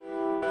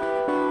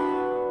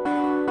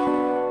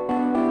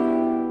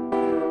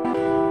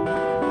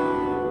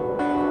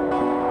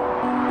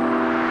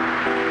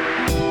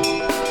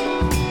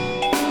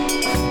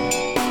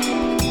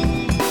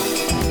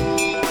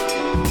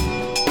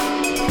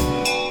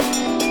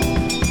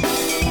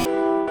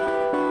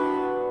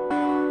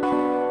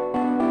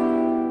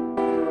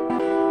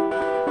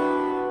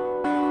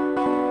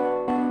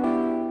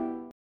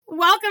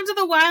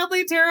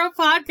Wildly Tarot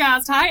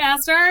podcast. Hi,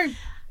 Esther.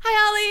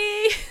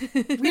 Hi,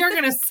 Holly. We are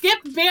going to skip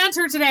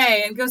banter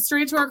today and go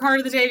straight to our card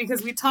of the day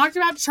because we talked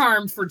about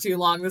Charmed for too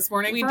long this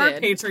morning our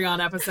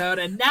Patreon episode,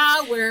 and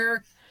now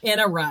we're in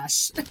a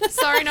rush.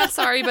 Sorry, not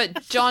sorry,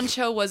 but John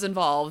Cho was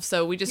involved,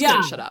 so we just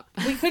couldn't shut up.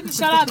 We couldn't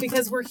shut up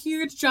because we're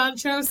huge John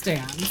Cho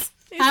stans.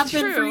 Have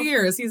been for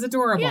years. He's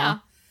adorable. Yeah.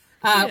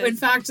 In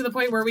fact, to the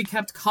point where we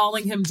kept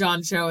calling him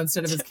John Cho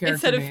instead of his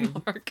character name. Instead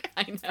of Mark,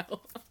 I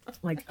know.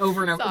 Like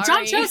over and over.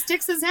 Sorry. John Cho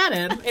sticks his head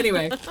in.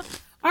 Anyway,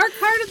 our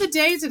card of the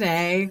day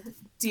today,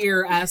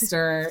 dear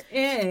Esther,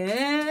 is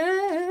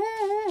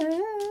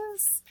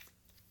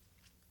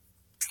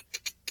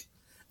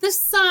the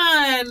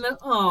sun. Aww.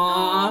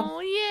 Oh,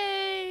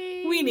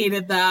 yay. We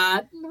needed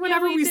that.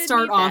 Whenever we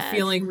start off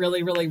feeling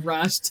really, really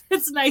rushed,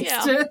 it's nice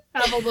to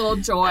have a little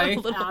joy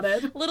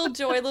added. Little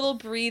joy, little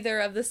breather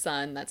of the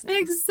sun. That's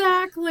nice.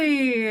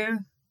 Exactly.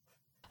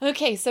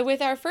 Okay, so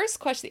with our first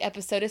question of the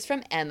episode is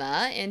from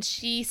Emma, and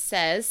she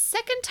says,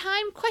 second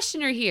time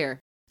questioner here.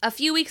 A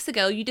few weeks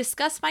ago, you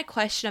discussed my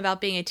question about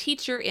being a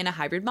teacher in a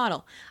hybrid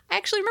model. I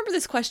actually remember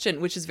this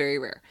question, which is very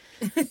rare.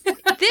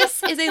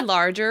 This is a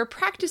larger,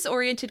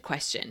 practice-oriented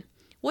question.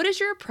 What is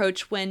your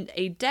approach when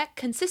a deck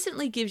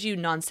consistently gives you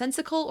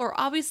nonsensical or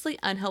obviously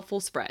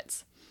unhelpful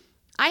spreads?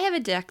 I have a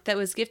deck that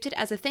was gifted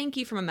as a thank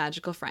you from a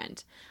magical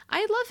friend.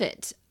 I love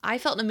it. I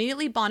felt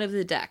immediately bonded with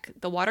the deck.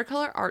 The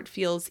watercolor art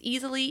feels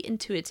easily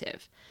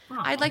intuitive. Aww.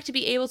 I'd like to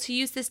be able to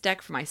use this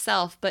deck for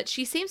myself, but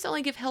she seems to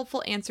only give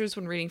helpful answers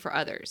when reading for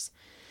others.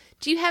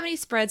 Do you have any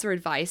spreads or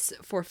advice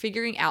for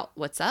figuring out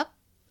what's up?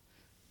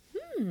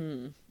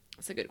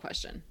 That's a good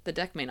question. The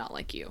deck may not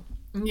like you.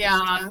 Yeah,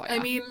 I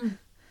mean,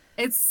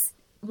 it's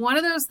one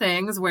of those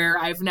things where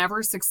I've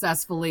never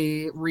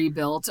successfully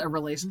rebuilt a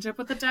relationship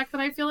with the deck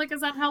that I feel like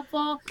is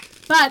unhelpful.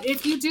 But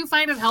if you do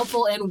find it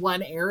helpful in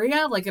one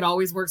area, like it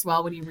always works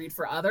well when you read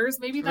for others,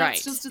 maybe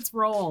that's just its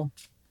role.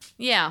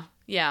 Yeah.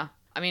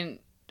 I mean,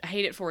 I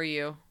hate it for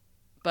you,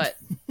 but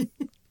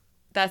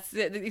that's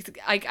it.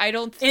 I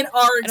don't think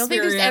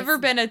there's ever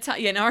been a time,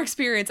 in our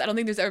experience, I don't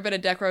think there's ever been a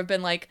deck where I've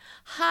been like,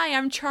 hi,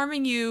 I'm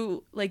charming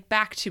you, like,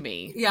 back to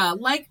me. Yeah,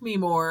 like me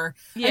more.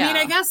 Yeah. I mean,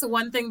 I guess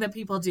one thing that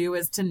people do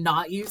is to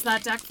not use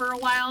that deck for a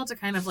while to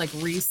kind of, like,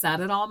 reset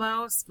it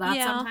almost. That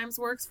sometimes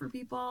works for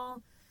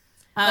people.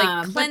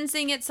 Like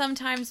cleansing it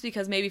sometimes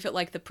because maybe if it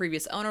like the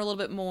previous owner a little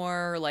bit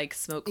more, like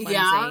smoke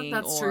cleansing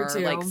that's or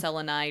true too. Like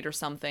selenite or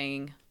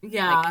something.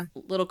 Yeah. Like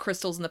little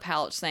crystals in the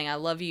pouch saying I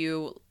love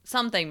you,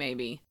 something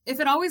maybe.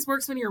 If it always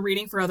works when you're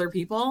reading for other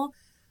people,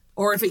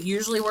 or if it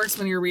usually works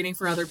when you're reading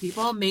for other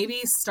people, maybe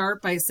start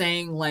by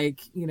saying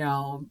like, you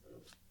know,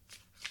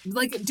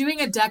 like doing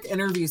a deck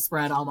interview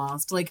spread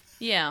almost. Like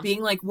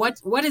being like,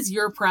 what is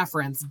your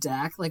preference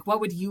deck? Like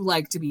what would you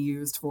like to be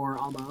used for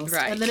almost?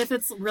 Right. And then if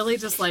it's really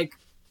just like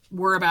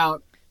we're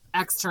about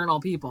external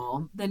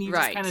people, then you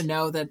just kind of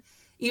know that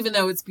even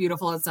though it's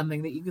beautiful, it's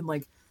something that you can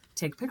like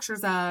take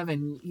pictures of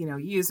and, you know,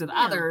 use with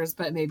others,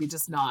 but maybe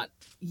just not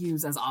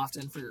use as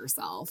often for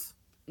yourself.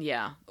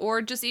 Yeah.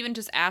 Or just even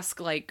just ask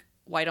like,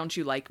 why don't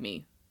you like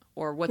me?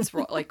 Or what's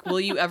like, will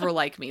you ever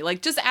like me?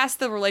 Like just ask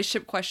the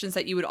relationship questions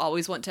that you would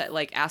always want to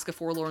like ask a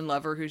forlorn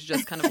lover who's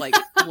just kind of like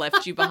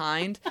left you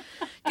behind.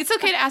 It's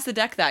okay to ask the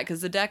deck that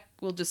because the deck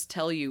will just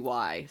tell you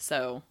why.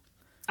 So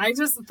I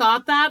just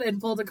thought that and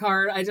pulled a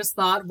card. I just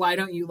thought, why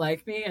don't you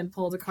like me? And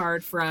pulled a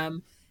card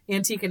from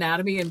Antique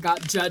Anatomy and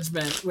got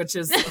Judgment, which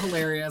is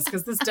hilarious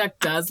because this deck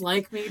does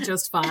like me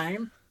just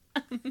fine.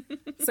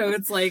 So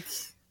it's like,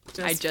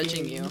 I'm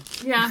judging you.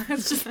 Yeah,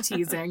 it's just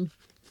teasing.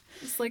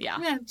 It's like,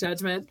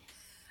 Judgment.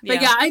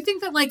 But yeah, I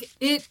think that like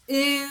it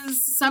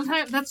is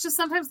sometimes, that's just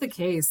sometimes the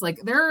case. Like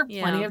there are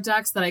plenty of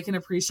decks that I can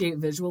appreciate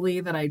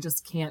visually that I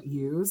just can't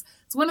use.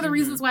 It's one of the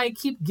reasons why I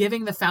keep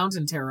giving the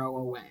Fountain Tarot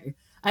away.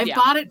 I've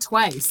bought it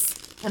twice,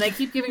 and I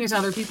keep giving it to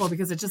other people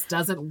because it just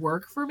doesn't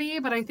work for me,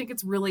 but I think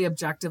it's really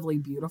objectively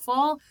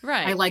beautiful.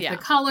 Right. I like the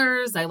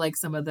colors. I like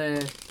some of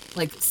the,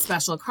 like,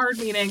 special card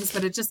meanings,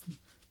 but it's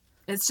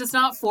just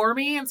not for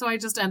me, and so I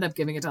just end up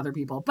giving it to other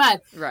people.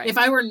 But if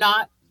I were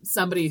not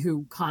somebody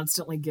who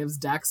constantly gives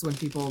decks when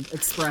people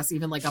express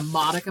even, like, a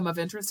modicum of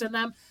interest in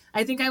them,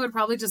 I think I would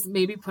probably just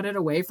maybe put it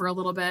away for a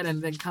little bit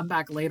and then come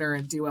back later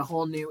and do a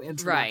whole new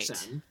introduction.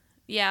 Right.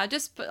 Yeah,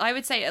 I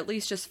would say at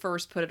least just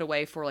first put it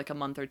away for like a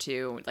month or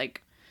two.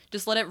 Like,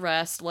 just let it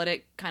rest, let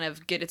it kind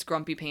of get its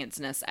grumpy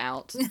pantsness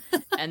out,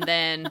 and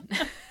then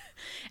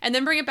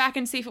bring it back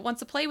and see if it wants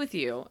to play with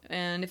you.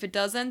 And if it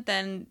doesn't,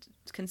 then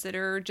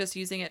consider just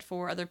using it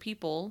for other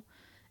people,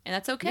 and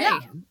that's okay. Yeah,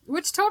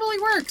 which totally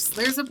works.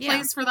 There's a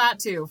place for that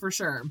too, for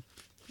sure.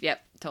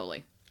 Yep,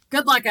 totally.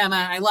 Good luck,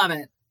 Emma. I love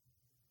it.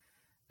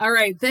 All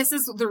right, this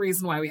is the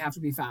reason why we have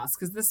to be fast,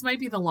 because this might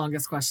be the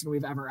longest question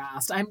we've ever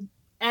asked. I'm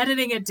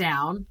editing it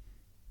down.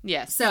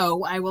 Yes.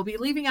 So I will be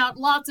leaving out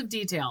lots of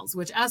details,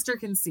 which Esther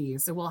can see,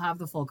 so we'll have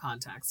the full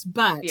context.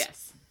 But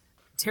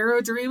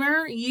Tarot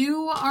Dreamer,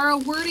 you are a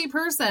wordy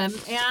person,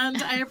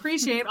 and I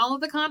appreciate all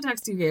of the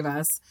context you gave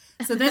us.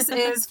 So this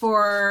is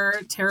for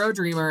Tarot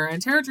Dreamer,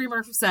 and Tarot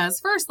Dreamer says,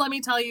 first, let me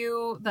tell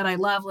you that I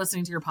love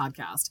listening to your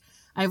podcast.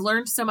 I've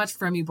learned so much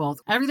from you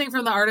both. Everything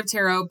from the art of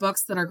tarot,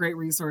 books that are great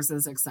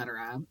resources,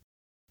 etc.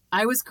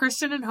 I was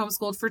Christian and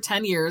homeschooled for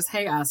 10 years.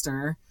 Hey,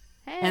 Esther.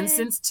 Hey. And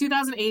since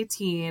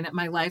 2018,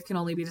 my life can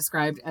only be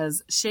described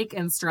as shake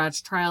and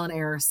stretch, trial and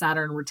error,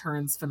 Saturn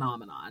returns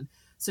phenomenon.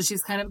 So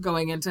she's kind of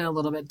going into a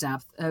little bit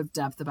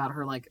depth about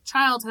her like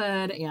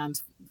childhood and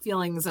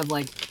feelings of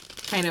like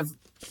kind of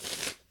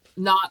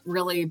not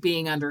really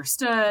being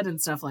understood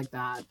and stuff like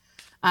that.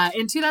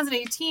 In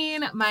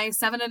 2018, my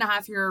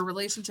 7.5-year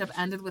relationship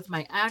ended with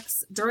my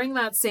ex. During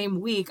that same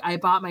week, I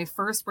bought my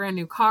first brand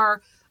new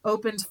car,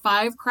 opened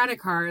 5 credit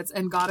cards,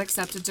 and got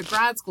accepted to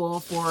grad school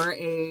for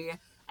a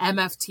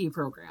MFT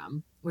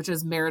program, which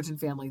is marriage and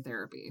family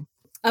therapy.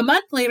 A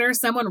month later,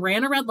 someone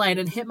ran a red light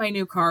and hit my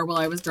new car while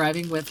I was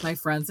driving with my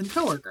friends and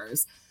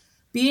coworkers.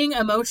 Being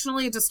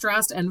emotionally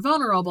distressed and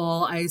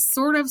vulnerable, I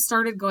sort of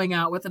started going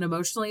out with an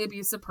emotionally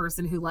abusive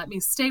person who let me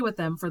stay with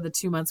them for the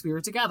 2 months we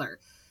were together.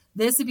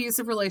 This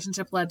abusive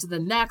relationship led to the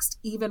next,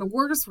 even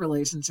worse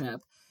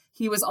relationship.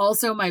 He was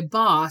also my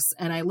boss,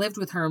 and I lived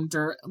with him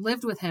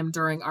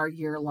during our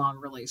year-long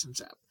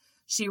relationship.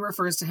 She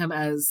refers to him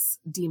as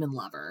demon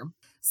lover.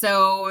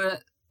 So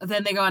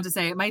then they go on to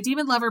say, my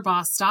demon lover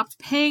boss stopped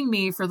paying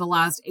me for the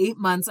last 8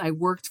 months I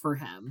worked for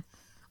him.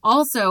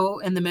 Also,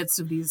 in the midst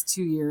of these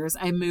 2 years,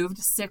 I moved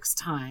 6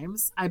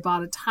 times. I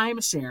bought a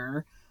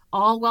timeshare,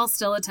 all while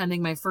still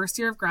attending my first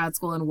year of grad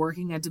school and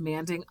working a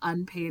demanding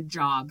unpaid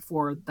job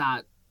for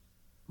that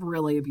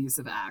really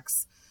abusive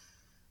ex.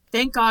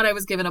 Thank God I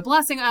was given a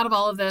blessing out of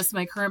all of this.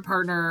 My current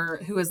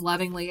partner, who has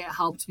lovingly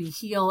helped me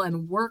heal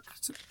and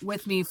worked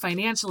with me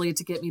financially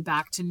to get me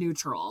back to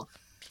neutral.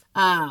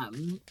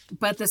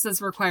 But this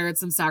has required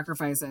some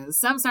sacrifices.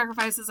 Some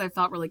sacrifices I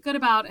felt really good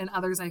about, and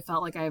others I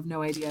felt like I have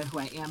no idea who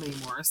I am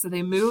anymore. So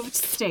they moved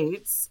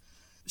states.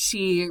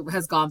 She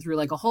has gone through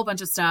like a whole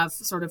bunch of stuff,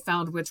 sort of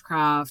found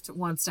witchcraft,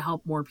 wants to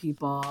help more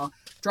people,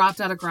 dropped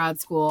out of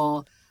grad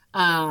school,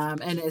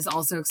 and is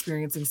also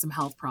experiencing some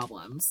health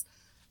problems.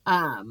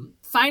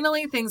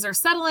 Finally, things are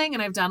settling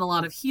and I've done a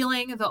lot of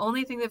healing. The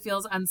only thing that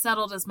feels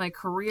unsettled is my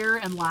career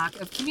and lack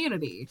of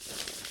community.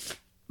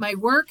 My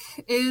work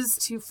is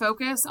to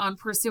focus on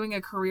pursuing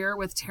a career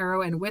with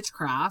tarot and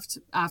witchcraft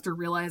after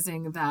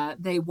realizing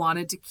that they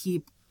wanted to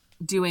keep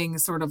doing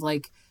sort of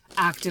like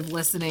active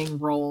listening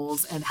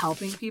roles and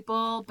helping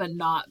people,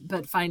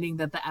 but finding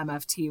that the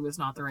MFT was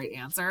not the right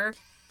answer.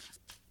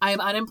 I am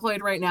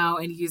unemployed right now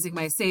and using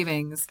my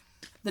savings.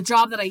 The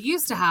job that I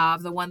used to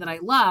have, the one that I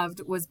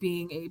loved, was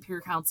being a peer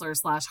counselor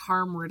 /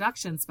 harm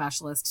reduction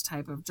specialist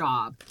type of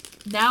job.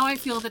 Now I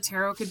feel that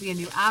tarot could be a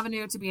new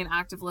avenue to be an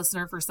active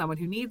listener for someone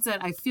who needs it.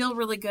 I feel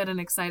really good and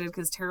excited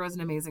because tarot is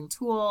an amazing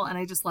tool and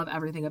I just love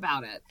everything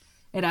about it.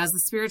 It has the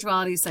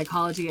spirituality,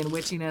 psychology, and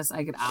witchiness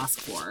I could ask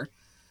for.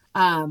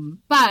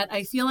 But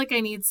I feel like I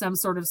need some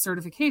sort of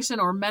certification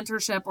or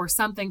mentorship or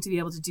something to be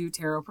able to do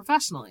tarot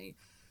professionally.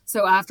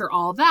 So after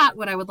all that,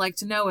 what I would like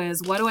to know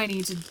is, what do I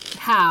need to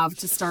have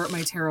to start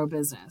my tarot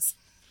business?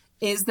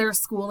 Is there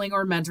schooling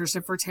or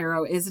mentorship for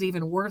tarot? Is it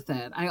even worth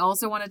it? I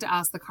also wanted to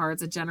ask the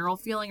cards a general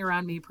feeling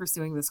around me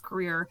pursuing this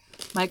career.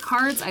 My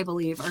cards, I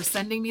believe, are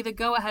sending me the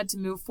go-ahead to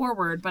move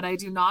forward, but I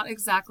do not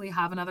exactly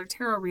have another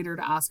tarot reader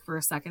to ask for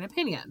a second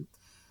opinion.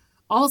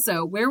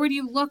 Also, where would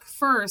you look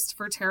first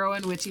for tarot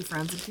and witchy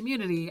friends and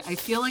community? I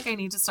feel like I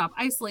need to stop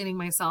isolating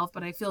myself,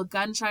 but I feel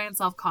gun-shy and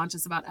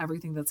self-conscious about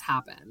everything that's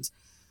happened.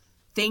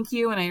 Thank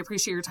you, and I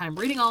appreciate your time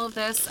reading all of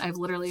this. I've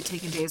literally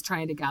taken days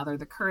trying to gather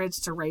the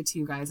courage to write to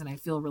you guys, and I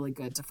feel really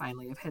good to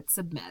finally have hit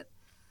submit.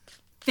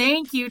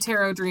 Thank you,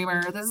 Tarot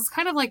Dreamer. This is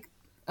kind of like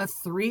a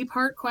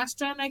 3-part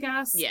question, I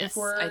guess. Yes, if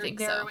we're I think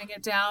narrowing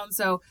it down.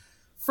 So,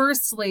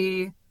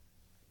 firstly,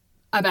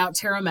 about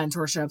tarot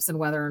mentorships and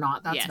whether or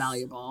not that's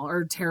valuable,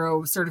 or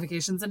tarot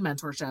certifications and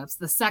mentorships.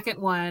 The second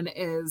one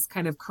is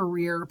kind of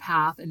career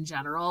path in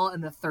general,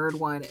 and the third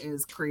one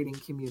is creating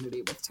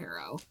community with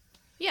tarot.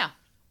 Yeah.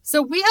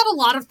 So we have a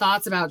lot of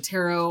thoughts about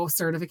tarot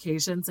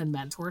certifications and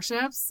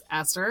mentorships.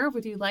 Esther,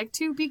 would you like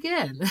to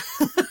begin?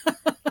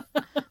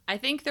 I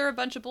think they're a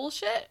bunch of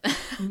bullshit.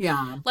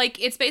 Yeah. Like,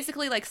 it's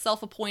basically like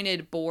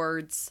self-appointed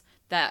boards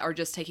that are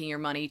just taking your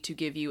money to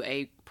give you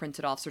a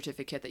printed off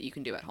certificate that you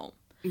can do at home.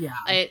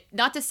 Yeah.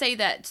 Not to say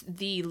that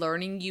the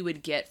learning you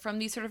would get from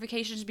these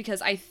certifications,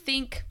 because I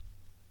think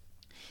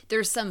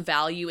there's some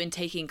value in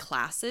taking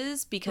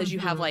classes because you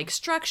have like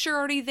structure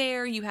already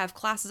there, you have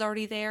classes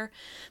already there,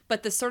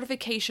 but the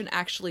certification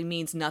actually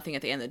means nothing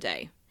at the end of the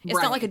day. It's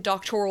not like a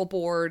doctoral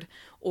board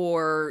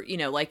or, you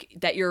know, like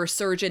that you're a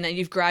surgeon and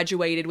you've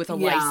graduated with a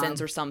license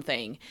or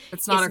something.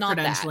 It's not a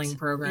credentialing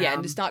program. Yeah,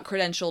 and it's not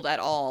credentialed at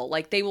all.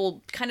 Like, they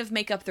will kind of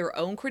make up their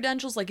own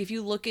credentials. Like, if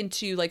you look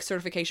into like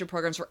certification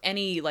programs for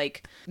any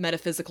like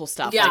metaphysical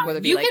stuff, like whether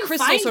it be like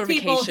crystal certification,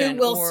 you can find people who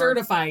will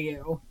certify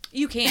you.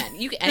 You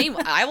can.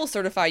 Anyone. I will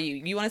certify you.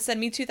 You want to send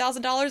me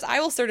 $2,000?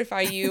 I will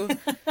certify you.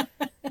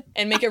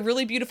 and make a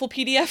really beautiful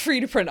PDF for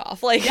you to print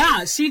off. Like,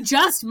 yeah, she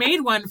just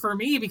made one for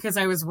me because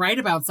I was right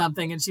about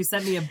something, and she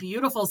sent me a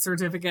beautiful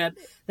certificate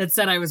that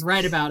said I was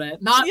right about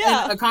it. Not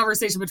a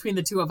conversation between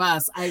the two of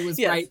us. I was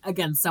right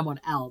against someone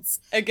else.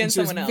 Against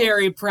someone else.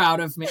 Very proud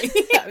of me.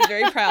 Yeah, I was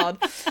very proud.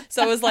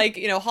 So I was like,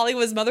 Holly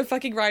was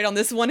motherfucking right on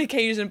this one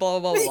occasion, blah,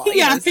 blah, blah, blah.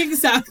 Yeah,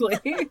 exactly.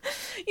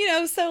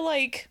 So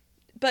like,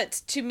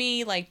 but to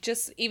me, like,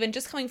 just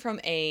coming from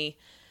a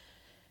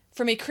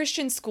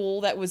Christian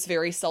school that was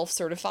very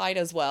self-certified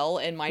as well,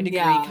 and my degree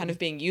kind of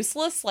being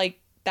useless, like,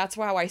 that's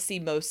how I see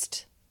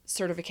most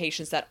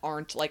certifications that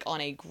aren't, like,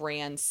 on a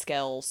grand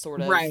scale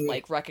sort of,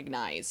 like,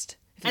 recognized.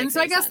 And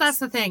so I guess that's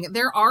the thing.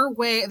 There are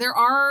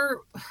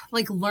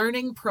like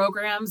learning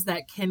programs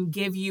that can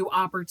give you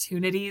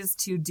opportunities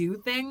to do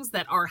things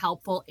that are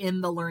helpful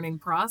in the learning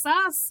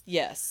process.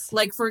 Yes.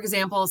 Like, for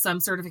example, some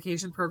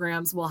certification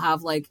programs will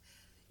have, like,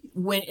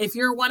 if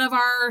you're one of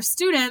our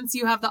students,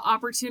 you have the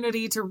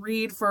opportunity to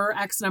read for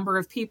X number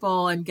of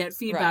people and get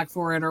feedback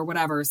for it or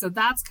whatever. So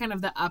that's kind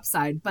of the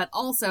upside. But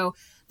also,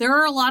 there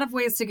are a lot of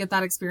ways to get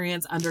that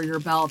experience under your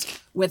belt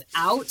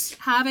without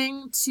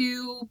having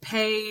to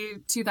pay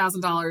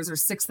 $2,000 or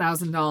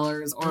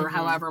 $6,000 or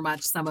however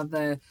much some of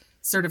the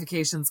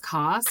certifications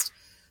cost.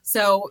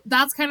 So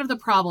that's kind of the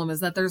problem,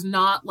 is that there's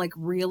not like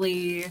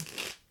really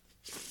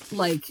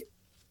like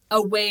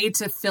a way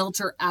to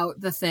filter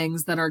out the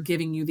things that are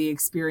giving you the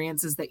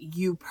experiences that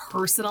you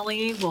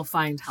personally will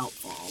find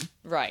helpful.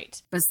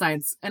 Right.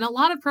 Besides, and a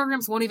lot of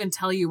programs won't even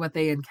tell you what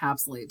they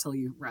encapsulate till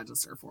you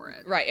register for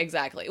it. Right,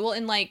 exactly. Well,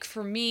 and like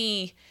for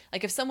me,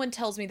 like if someone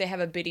tells me they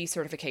have a BIDI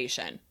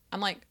certification,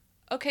 I'm like,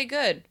 okay,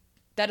 good.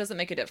 That doesn't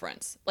make a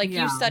difference. Like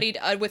you studied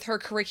with her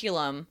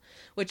curriculum,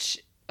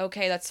 which...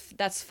 okay,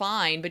 that's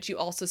fine, but you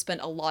also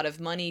spent a lot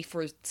of money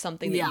for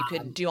something that you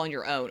could do on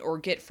your own, or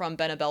get from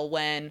Benabel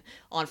Wen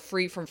on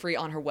free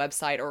on her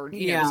website, or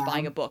you know, just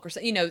buying a book or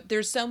something.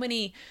 There's so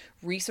many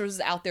resources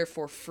out there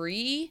for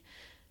free.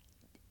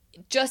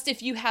 Just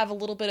if you have a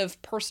little bit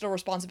of personal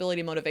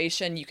responsibility and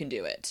motivation, you can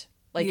do it.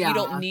 Like you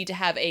don't need to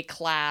have a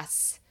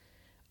class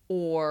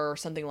or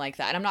something like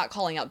that. And I'm not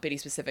calling out BIDI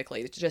specifically.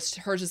 It's just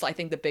hers is, I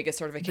think, the biggest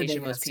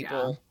certification most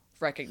people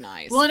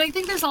recognize. Well, and I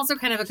think there's also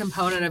kind of a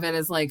component of it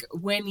is like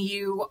when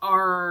you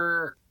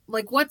are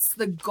like, what's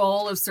the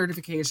goal of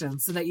certification?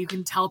 So that you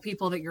can tell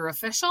people that you're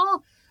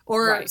official,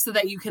 or so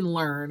that you can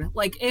learn.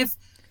 Like if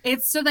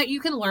it's so that you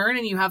can learn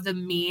and you have the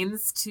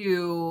means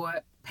to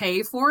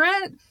pay for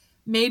it,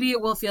 maybe it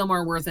will feel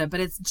more worth it. But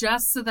it's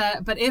just so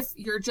that, but if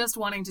you're just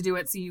wanting to do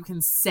it so you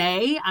can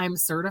say I'm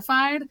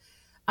certified,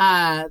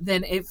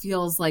 then it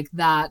feels like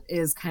that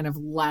is kind of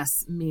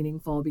less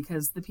meaningful,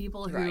 because the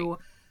people who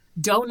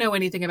don't know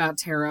anything about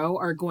tarot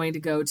are going to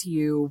go to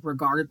you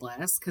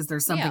regardless, because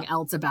there's something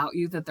else about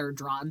you that they're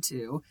drawn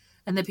to.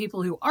 And the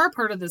people who are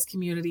part of this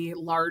community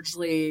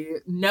largely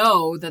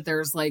know that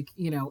there's like,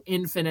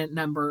 infinite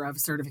number of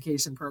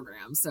certification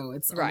programs. So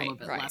it's a little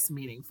bit less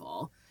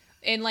meaningful.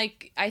 And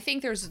like, I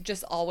think there's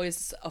just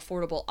always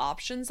affordable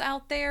options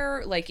out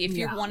there. Like if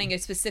you're wanting a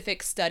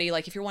specific study,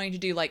 like if you're wanting to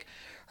do like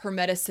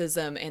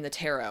Hermeticism and the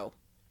tarot,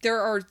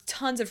 there are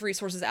tons of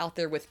resources out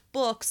there with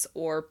books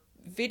or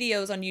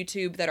videos on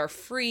YouTube that are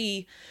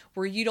free,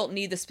 where you don't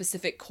need the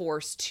specific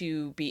course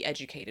to be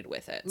educated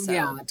with it. So.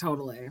 Yeah,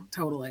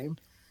 totally.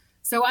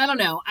 So I don't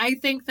know. I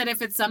think that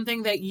if it's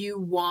something that you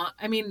want,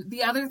 I mean,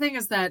 the other thing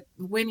is that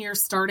when you're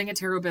starting a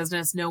tarot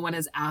business, no one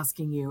is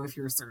asking you if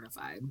you're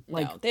certified.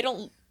 Like, no, they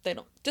don't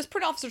just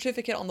print off a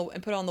certificate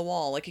and put it on the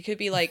wall. Like it could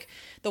be like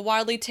the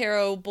Wildly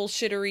Tarot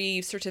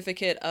bullshittery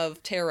certificate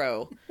of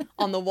tarot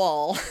on the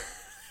wall.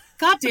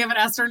 God damn it,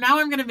 Esther. Now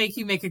I'm going to make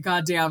you make a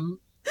goddamn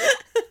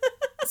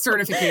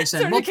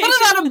certification. We'll put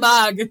it on a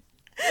mug.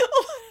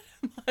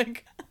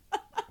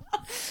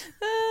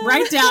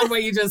 Write down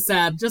what you just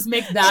said. Just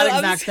make that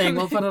exact thing.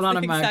 We'll put it on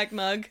a mug. Exact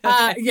mug.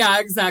 Okay. Yeah,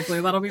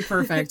 exactly. That'll be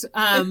perfect.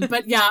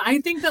 But yeah,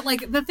 I think that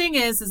like the thing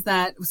is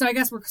that, so I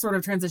guess we're sort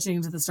of transitioning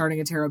into the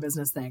starting a tarot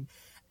business thing.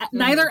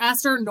 Neither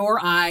Esther nor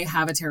I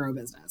have a tarot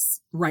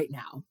business right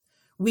now.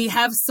 We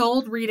have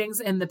sold readings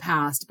in the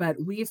past, but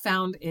we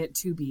found it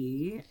to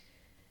be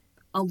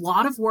a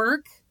lot of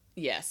work.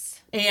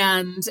 Yes.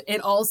 And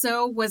it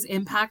also was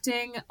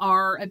impacting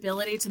our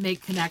ability to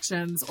make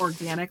connections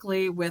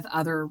organically with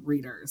other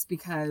readers,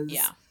 because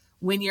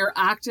when you're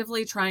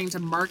actively trying to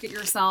market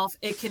yourself,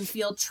 it can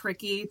feel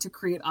tricky to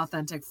create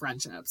authentic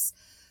friendships.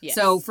 Yes.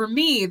 So for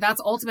me,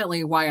 that's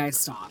ultimately why I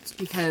stopped,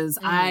 because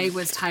I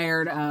was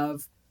tired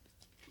of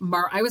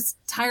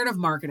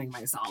marketing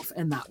myself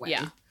in that way.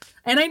 Yeah.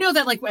 And I know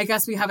that, like, I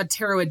guess we have a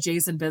tarot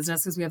adjacent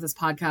business because we have this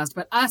podcast,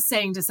 but us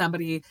saying to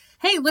somebody,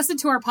 hey, listen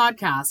to our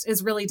podcast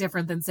is really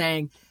different than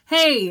saying,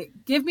 hey,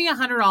 give me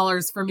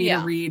 $100 for me to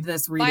read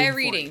this reading.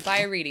 Buy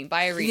a reading.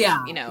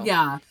 Yeah.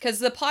 Yeah. Because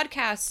the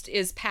podcast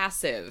is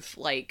passive,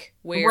 like,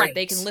 where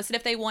they can listen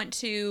if they want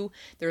to.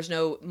 There's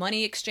no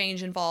money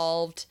exchange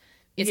involved.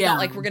 It's not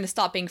like we're going to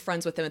stop being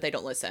friends with them if they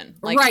don't listen.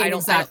 Like, right,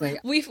 exactly.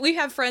 We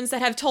have friends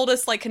that have told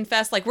us, like,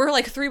 confess, like, we're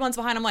like 3 months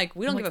behind. I'm like,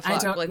 we don't give a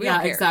fuck. Like, we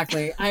don't care.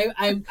 Exactly.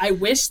 I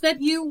wish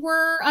that you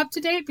were up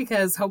to date,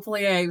 because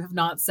hopefully I have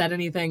not said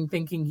anything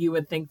thinking you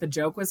would think the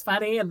joke was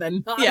funny and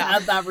then not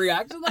have that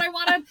reaction that I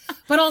wanted.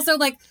 But also,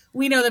 like,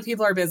 we know that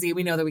people are busy.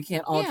 We know that we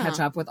can't all catch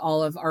up with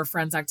all of our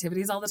friends'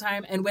 activities all the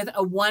time. And with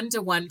a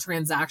one-to-one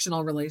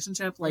transactional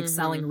relationship, like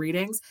selling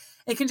readings,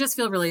 it can just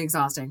feel really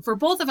exhausting. For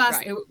both of us,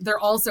 there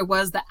also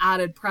was the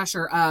added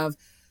pressure of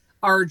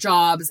our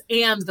jobs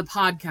and the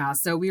podcast.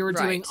 So we were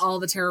doing all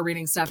the tarot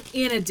reading stuff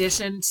in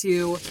addition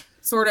to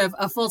sort of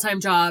a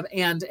full-time job,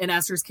 and in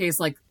Esther's case,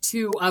 like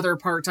 2 other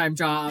part-time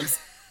jobs.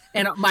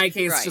 In my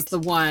case, just the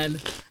one.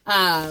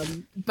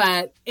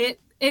 But it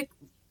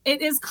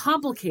is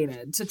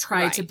complicated to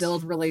try to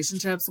build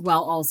relationships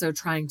while also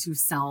trying to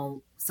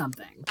sell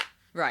something.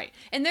 Right.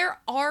 And there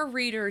are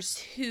readers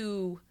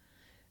who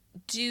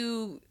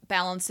do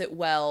balance it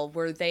well,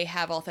 where they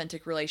have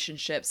authentic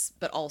relationships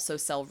but also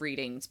sell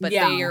readings, but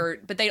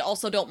they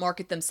also don't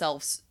market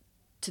themselves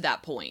to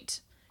that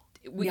point.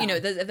 You know,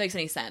 if that makes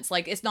any sense.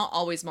 Like, it's not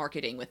always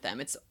marketing with them.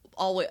 It's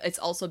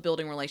also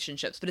building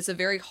relationships, but it's a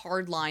very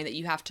hard line that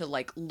you have to,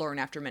 like, learn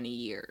after many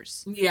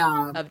years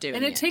of doing it.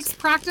 And it takes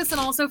practice and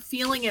also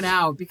feeling it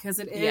out, because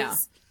it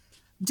is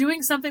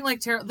doing something like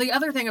tarot. The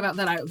other thing about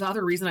that, the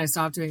other reason I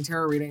stopped doing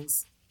tarot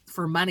readings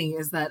for money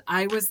is that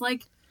I was,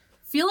 like,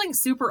 feeling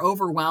super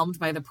overwhelmed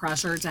by the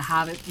pressure to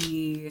have it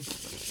be,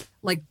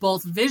 like,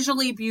 both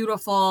visually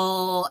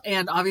beautiful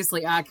and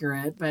obviously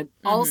accurate, but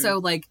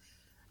also like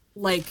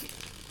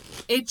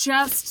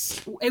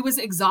it was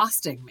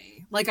exhausting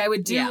me. Like, I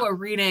would do a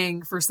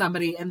reading for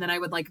somebody and then I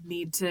would, like,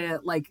 need to,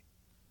 like,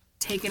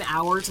 take an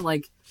hour to,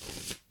 like,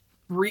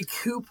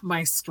 recoup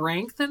my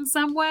strength in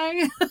some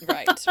way.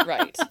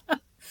 Right.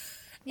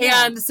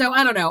 And so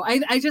I don't know.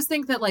 I just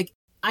think that, like,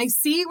 I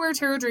see where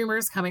Tarot Dreamer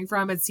is coming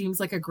from. It seems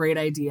like a great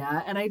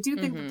idea. And I do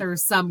think that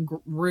there's some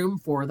room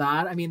for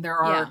that. I mean, there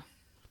are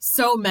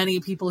so many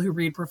people who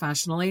read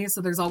professionally, so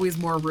there's always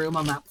more room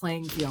on that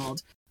playing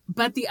field.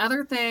 But the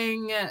other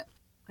thing,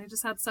 I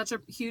just had such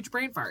a huge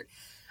brain fart.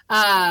 Do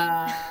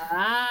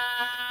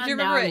you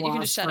remember it? You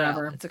can just shut it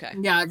out. It's okay.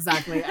 Yeah,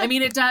 exactly. I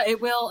mean,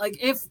 it will, like,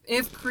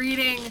 if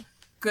creating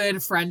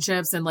good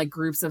friendships and, like,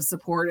 groups of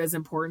support is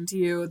important to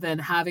you, then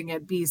having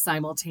it be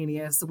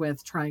simultaneous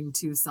with trying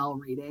to sell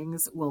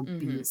readings will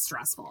be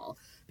stressful,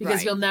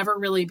 because you'll never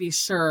really be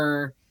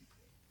sure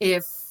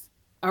if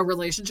a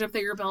relationship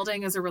that you're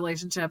building is a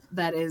relationship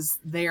that is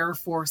there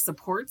for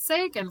support's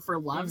sake and for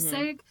love's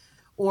sake,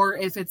 or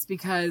if it's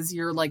because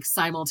you're, like,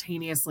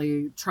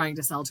 simultaneously trying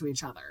to sell to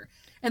each other.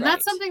 And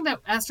that's something that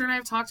Esther and I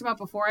have talked about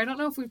before. I don't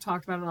know if we've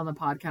talked about it on the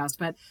podcast,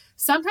 but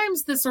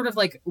sometimes this sort of,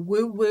 like,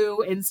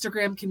 woo-woo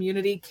Instagram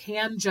community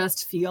can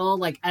just feel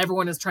like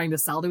everyone is trying to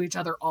sell to each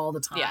other all the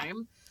time. Yeah.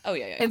 Oh,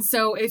 yeah. And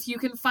so if you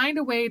can find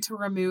a way to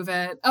remove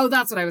it... Oh,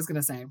 that's what I was going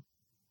to say.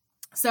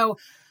 So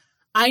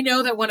I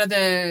know that one of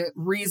the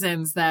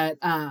reasons that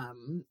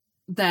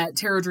that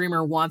Tarot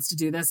Dreamer wants to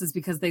do this is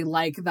because they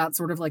like that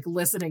sort of, like,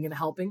 listening and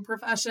helping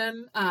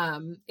profession.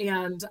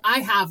 And I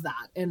have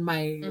that in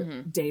my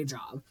day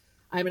job.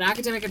 I'm an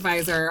academic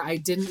advisor. I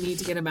didn't need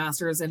to get a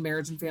master's in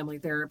marriage and family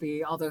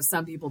therapy, although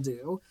some people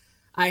do.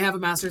 I have a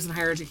master's in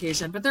higher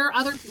education, but there are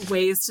other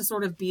ways to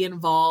sort of be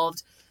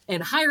involved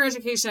in higher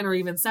education or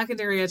even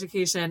secondary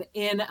education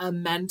in a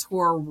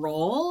mentor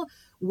role,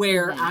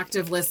 where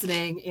active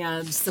listening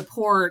and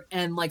support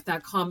and, like,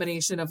 that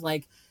combination of,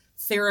 like,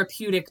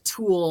 therapeutic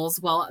tools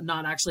while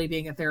not actually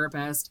being a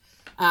therapist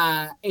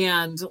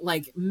and,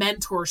 like,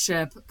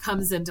 mentorship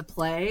comes into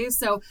play.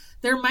 So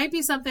there might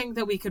be something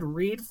that we could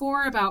read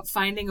for about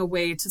finding a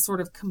way to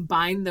sort of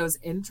combine those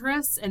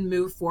interests and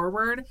move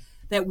forward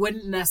that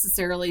wouldn't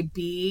necessarily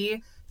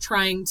be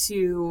trying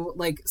to,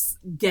 like,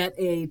 get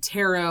a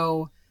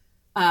tarot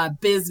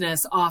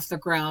business off the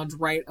ground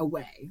right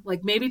away.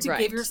 Like, maybe to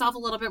give yourself a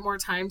little bit more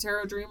time,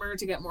 Tarot Dreamer,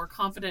 to get more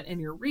confident in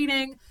your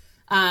reading,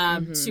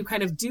 to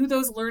kind of do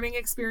those learning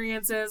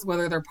experiences,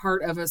 whether they're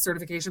part of a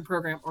certification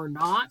program or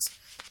not,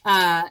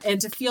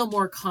 and to feel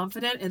more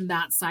confident in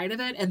that side of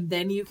it. And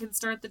then you can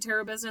start the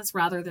tarot business,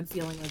 rather than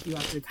feeling like you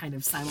have to kind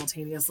of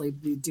simultaneously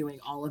be doing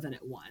all of it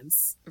at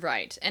once.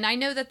 Right. And I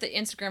know that the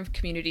Instagram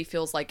community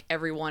feels like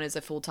everyone is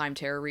a full-time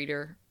tarot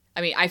reader. I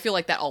mean, I feel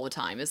like that all the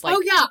time. It's like,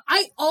 oh yeah,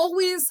 I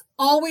always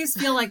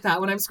feel like that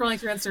when I'm scrolling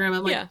through Instagram.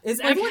 I'm like, is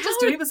everyone just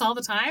doing this all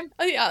the time?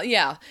 Oh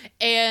yeah.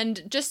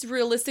 And just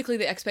realistically,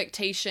 the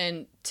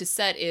expectation to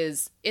set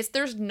is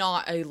there's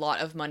not a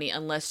lot of money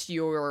unless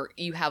you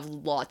have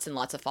lots and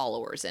lots of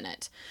followers in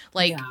it.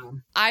 Like,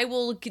 I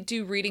will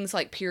do readings,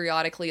 like,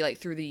 periodically, like,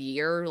 through the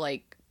year,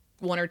 like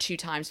 1 or 2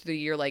 times through the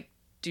year, like,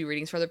 do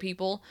readings for other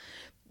people.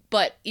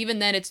 But even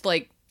then, it's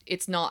like,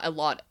 it's not a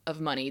lot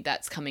of money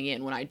that's coming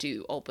in when I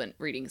do open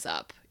readings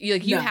up.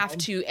 You have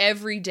to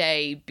every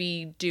day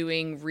be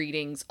doing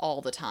readings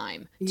all the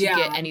time to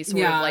get any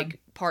sort of, like,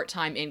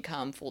 part-time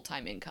income,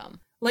 full-time income.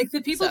 Like,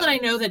 the people that I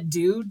know that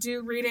do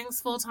readings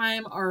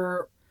full-time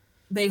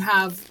they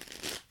have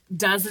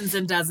dozens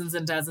and dozens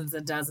and dozens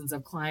and dozens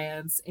of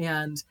clients,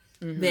 and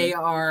they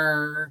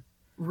are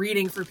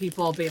reading for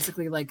people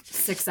basically like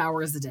 6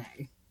 hours a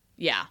day.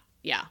 Yeah.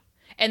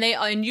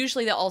 And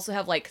usually they also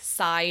have like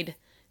side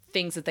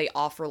things that they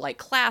offer, like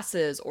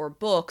classes or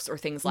books or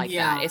things like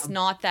that. It's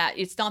not that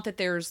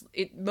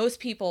most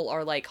people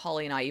are like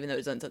Holly and I, even though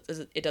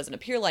it doesn't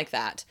appear like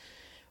that,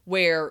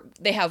 where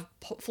they have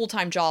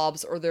full-time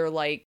jobs, or they're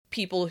like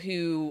people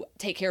who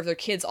take care of their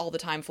kids all the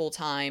time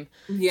full-time.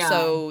 Yeah.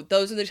 So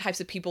those are the types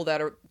of people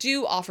that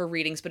do offer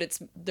readings, but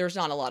there's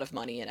not a lot of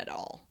money in it at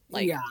all.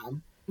 Like,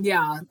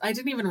 yeah. I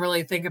didn't even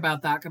really think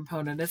about that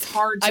component. It's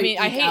hard to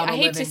I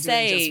hate to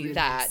say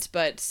that,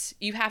 but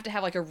you have to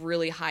have like a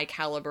really high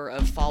caliber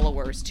of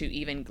followers to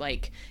even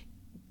like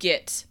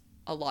get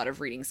a lot of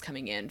readings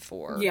coming in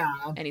for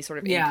any sort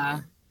of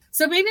income.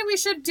 So maybe we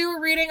should do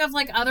a reading of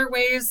like other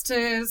ways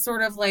to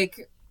sort of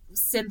like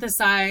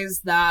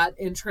synthesize that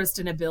interest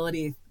and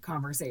ability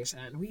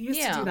conversation. We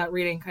used to do that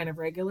reading kind of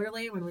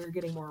regularly when we were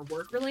getting more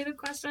work-related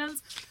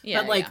questions.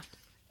 But like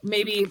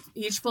maybe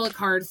each pull a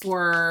card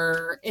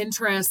for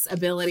interests,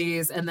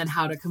 abilities, and then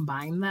how to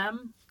combine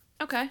them.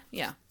 Okay,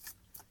 yeah.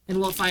 And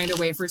we'll find a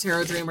way for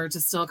Tarot Dreamer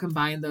to still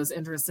combine those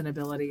interests and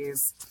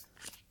abilities.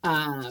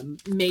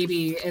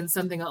 Maybe in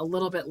something a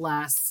little bit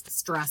less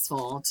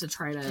stressful to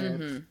try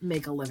to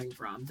make a living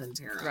from than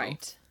tarot.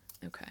 Right.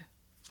 Okay.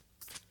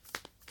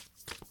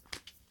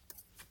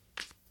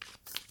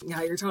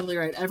 Yeah, you're totally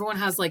right. Everyone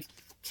has like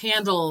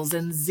candles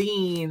and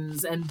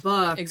zines and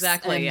books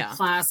and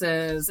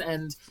classes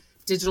and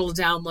digital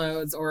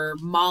downloads or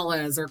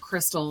malas or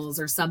crystals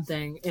or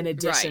something in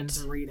addition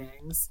to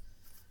readings.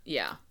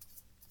 Yeah.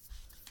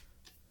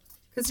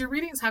 Because your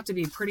readings have to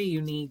be pretty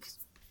unique.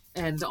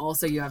 And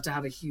also you have to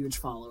have a huge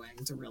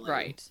following to really...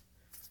 Right.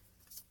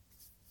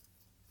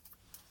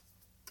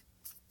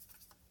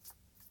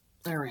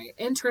 All right.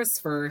 Interests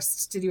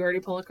first. Did you already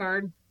pull a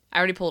card? I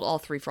already pulled all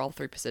three for all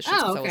three positions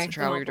because I wasn't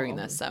sure how we were doing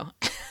this, so...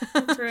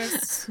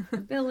 Interests,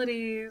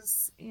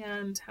 abilities,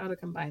 and how to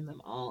combine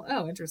them all.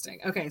 Oh, interesting.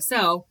 Okay,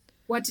 so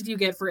what did you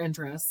get for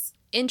interests?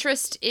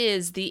 Interest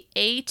is the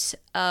 8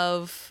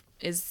 of...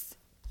 It's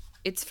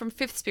from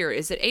 5th Spirit.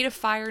 Is it 8 of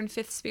Fire in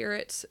 5th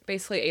Spirit?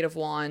 Basically 8 of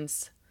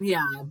Wands.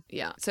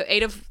 Yeah. So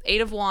 8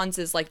 of Wands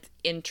is like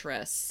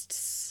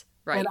interests,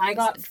 right? And I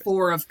got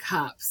 4 of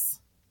Cups.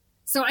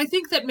 So I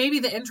think that maybe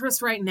the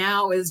interest right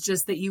now is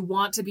just that you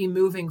want to be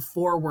moving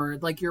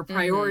forward. Like your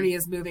priority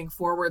is moving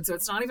forward. So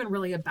it's not even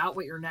really about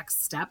what your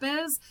next step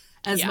is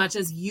as much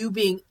as you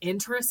being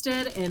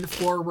interested in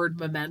forward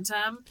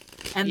momentum.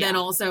 And then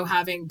also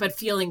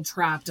feeling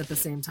trapped at the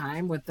same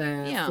time with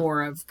the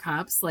 4 of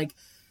Cups. Like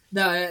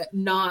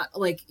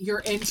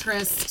your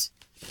interest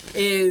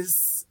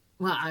is...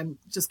 Well, I'm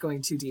just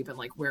going too deep in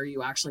like where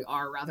you actually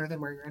are rather than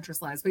where your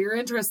interest lies. But your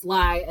interests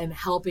lie in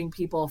helping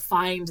people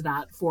find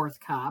that 4th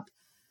cup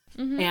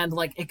and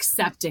like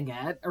accepting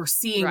it or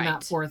seeing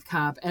that 4th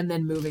cup and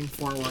then moving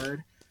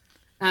forward.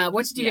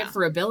 What did you get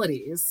for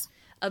abilities?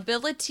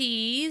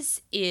 Abilities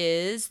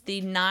is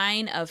the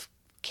 9 of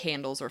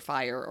candles or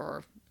fire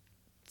or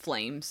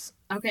flames.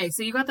 Okay,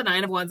 so you got the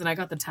 9 of Wands and I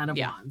got the 10 of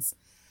Wands.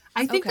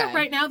 I think that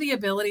right now the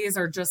abilities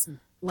are just...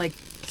 like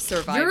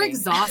surviving. You're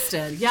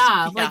exhausted.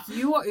 Like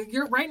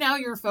you're right now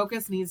your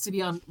focus needs to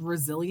be on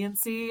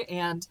resiliency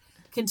and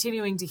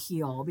continuing to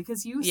heal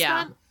because you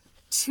spent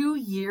 2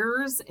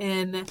 years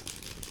in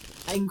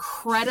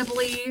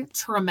incredibly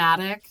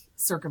traumatic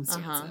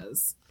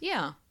circumstances.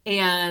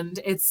 And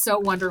it's so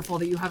wonderful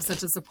that you have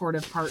such a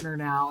supportive partner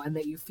now and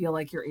that you feel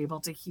like you're able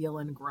to heal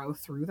and grow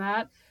through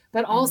that.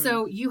 But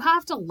also, you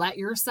have to let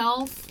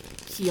yourself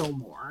heal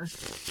more.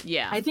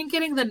 Yeah. I think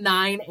getting the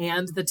 9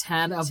 and the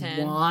 10 of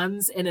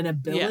Wands in an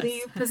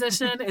ability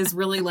position is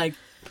really like,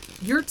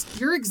 you're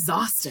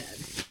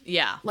exhausted.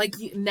 Yeah. Like,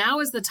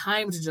 now is the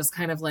time to just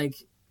kind of like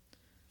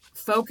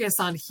focus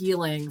on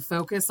healing,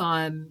 focus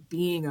on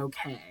being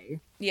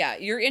okay. Yeah.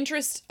 Your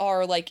interests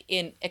are like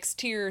in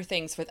exterior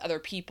things with other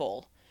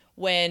people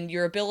when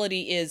your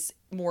ability is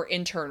more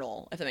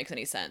internal, if that makes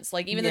any sense.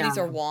 Like, even though these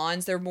are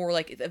wands, they're more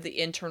like of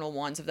the internal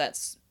ones of that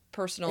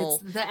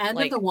personal... The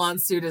end of the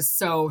wand suit is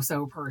so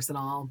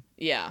personal.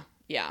 Yeah.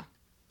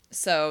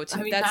 So, that's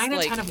 9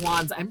 and 10 of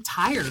Wands, I'm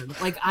tired.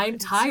 Like, I'm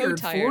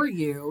tired, for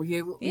you.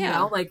 You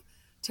know, like,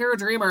 Tarot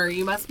Dreamer,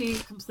 you must be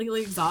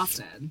completely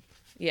exhausted.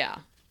 Yeah.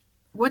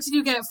 What did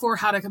you get for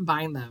how to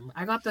combine them?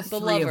 I got the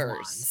 3 of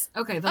Wands.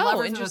 Okay, the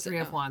Lovers and the 3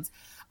 of Wands.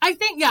 I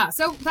think,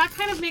 so that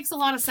kind of makes a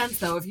lot of sense,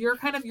 though. If you're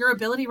your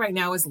ability right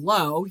now is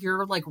low,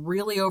 you're, like,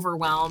 really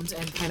overwhelmed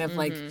and kind of,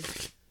 like,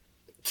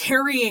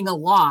 carrying a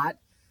lot.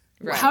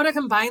 Right. How to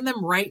combine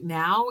them right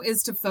now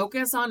is to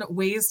focus on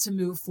ways to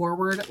move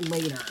forward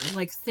later.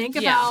 Like, think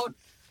about,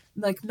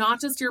 like,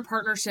 not just your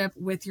partnership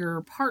with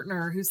your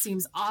partner, who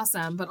seems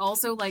awesome, but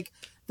also, like,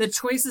 the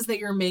choices that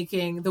you're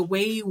making, the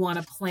way you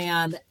want to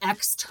plan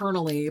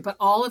externally. But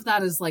all of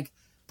that is, like,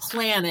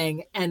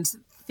 planning and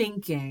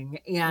thinking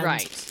and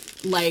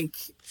like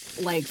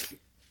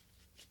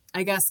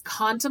I guess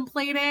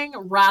contemplating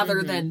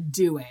rather than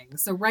doing.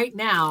 So right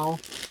now,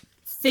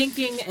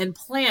 thinking and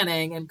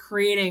planning and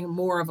creating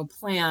more of a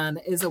plan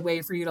is a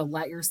way for you to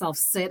let yourself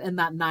sit in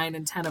that 9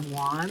 and 10 of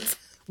wands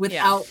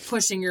without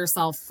pushing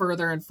yourself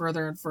further and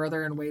further and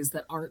further in ways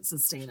that aren't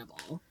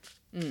sustainable.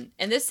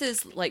 And this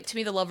is, like, to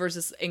me, the Lovers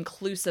is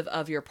inclusive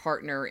of your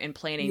partner in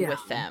planning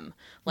with them.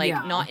 Like,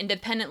 not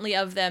independently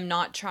of them,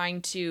 not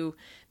trying to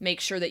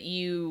make sure that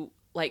you,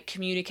 like,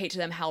 communicate to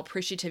them how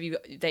appreciative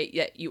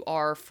that you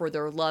are for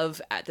their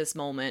love at this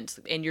moment.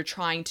 And you're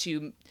trying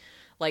to,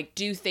 like,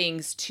 do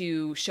things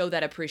to show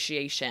that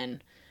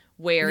appreciation.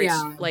 Where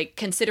it's, like,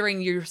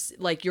 considering your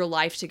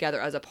life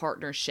together as a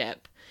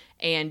partnership.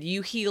 And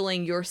you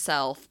healing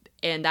yourself.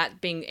 And that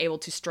being able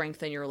to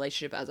strengthen your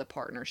relationship as a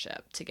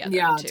partnership together.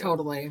 Yeah, too.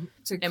 Totally.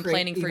 And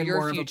planning for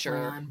your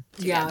future.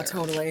 Yeah,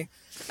 totally.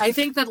 I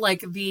think that,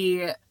 like,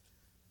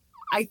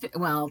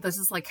 well, this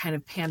is, like, kind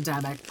of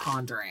pandemic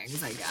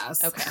ponderings, I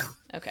guess.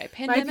 Okay.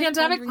 My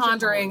pandemic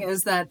pondering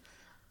is that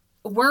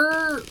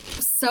we're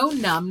so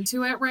numb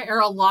to it, right? Or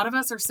a lot of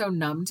us are so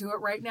numb to it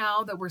right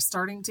now that we're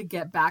starting to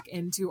get back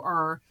into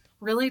our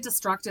really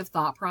destructive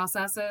thought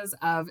processes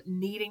of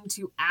needing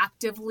to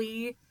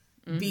actively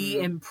be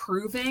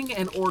improving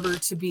in order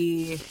to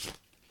be,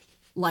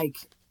 like,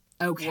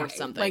 okay. Or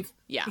something. Like,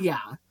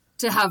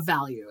 to have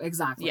value.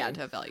 Exactly. Yeah,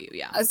 to have value.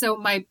 Yeah. So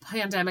my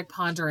pandemic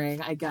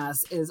pondering, I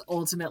guess, is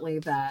ultimately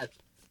that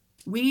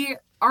we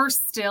are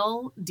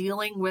still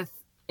dealing with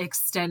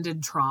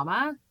extended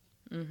trauma.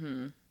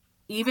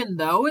 Even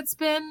though it's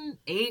been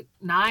 8,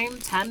 9,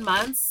 10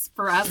 months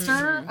for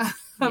Esther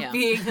of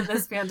being in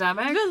this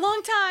pandemic. It's been a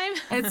long time.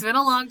 It's been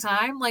a long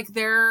time. Like,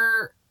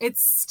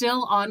 it's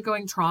still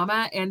ongoing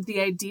trauma. And the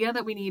idea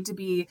that we need to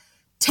be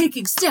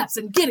taking steps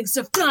and getting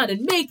stuff done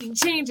and making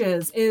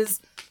changes is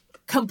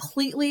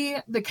completely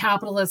the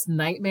capitalist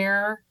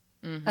nightmare.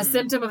 A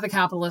symptom of the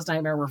capitalist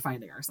nightmare we're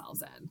finding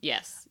ourselves in.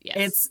 Yes.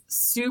 It's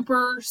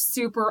super,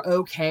 super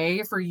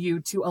okay for you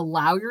to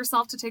allow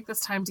yourself to take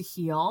this time to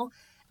heal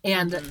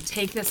and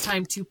take this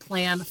time to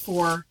plan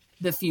for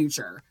the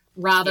future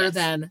rather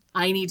than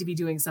I need to be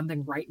doing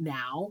something right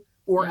now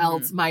or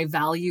else my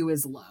value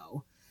is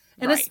low.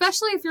 And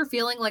especially if you're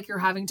feeling like you're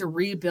having to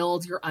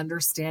rebuild your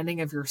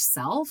understanding of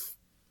yourself,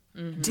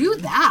 do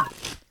that.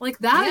 Like,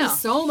 that is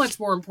so much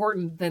more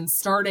important than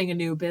starting a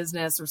new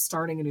business or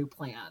starting a new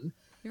plan.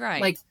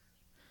 Right. Like,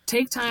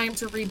 take time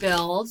to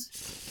rebuild,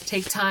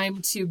 take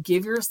time to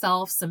give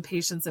yourself some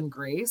patience and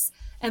grace,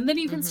 and then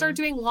you can start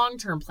doing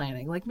long-term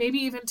planning. Like, maybe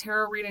even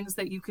tarot readings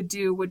that you could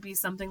do would be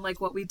something like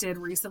what we did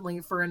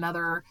recently for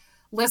another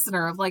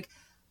listener of, like,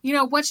 you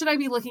know, what should I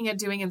be looking at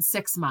doing in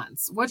 6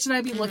 months? What should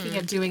I be looking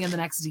at doing in the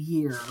next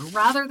year?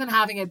 Rather than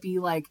having it be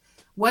like,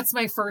 what's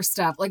my first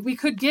step? Like, we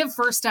could give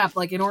first step,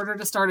 like, in order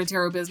to start a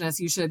tarot business,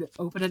 you should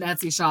open an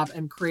Etsy shop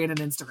and create an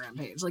Instagram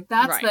page. Like,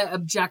 that's the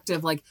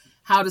objective, like,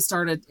 how to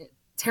start a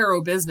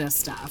tarot business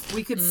stuff.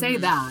 We could say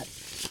that.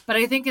 But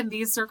I think in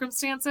these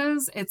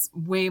circumstances, it's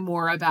way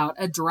more about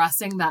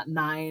addressing that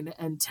 9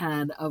 and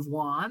 10 of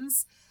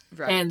wands.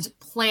 And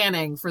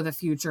planning for the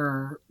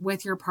future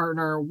with your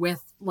partner,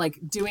 with, like,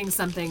 doing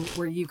something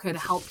where you could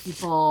help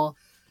people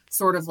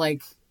sort of,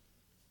 like,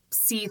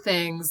 see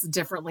things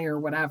differently or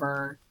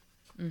whatever.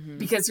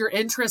 Because your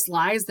interest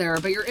lies there,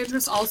 but your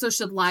interest also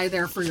should lie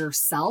there for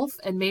yourself.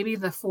 And maybe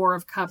the 4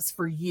 of Cups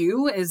for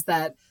you is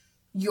that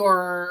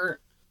you're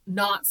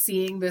not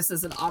seeing this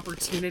as an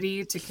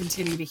opportunity to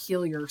continue to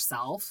heal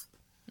yourself.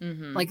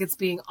 Like, it's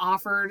being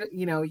offered,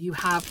 you know, you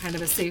have kind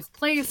of a safe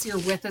place, you're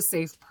with a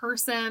safe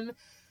person.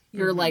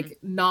 You're like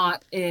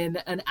not in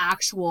an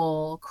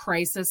actual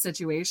crisis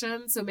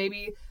situation. So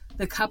maybe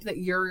the cup that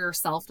you're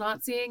yourself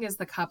not seeing is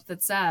the cup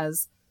that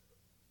says,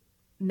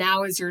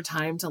 now is your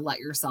time to let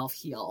yourself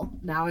heal.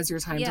 Now is your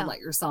time to let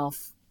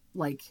yourself,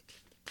 like,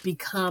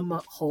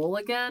 become whole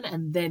again.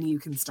 And then you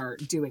can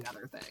start doing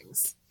other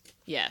things.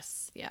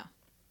 Yes. Yeah.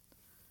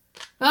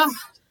 Oh,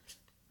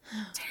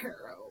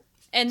 tarot.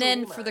 And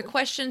then for the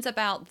questions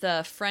about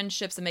the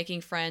friendships and making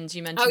friends,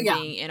 you mentioned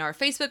being in our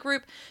Facebook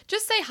group.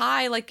 Just say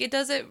hi. Like, it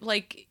doesn't,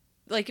 like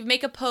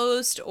make a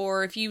post,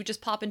 or if you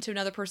just pop into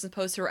another person's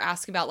post who are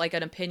asking about, like,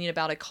 an opinion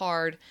about a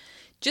card,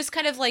 just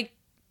kind of, like,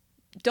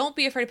 don't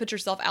be afraid to put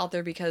yourself out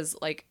there, because,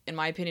 like, in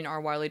my opinion, our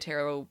Wiley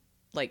Tarot,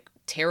 like,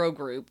 tarot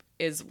group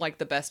is, like,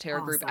 the best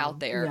tarot group out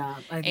there. Yeah,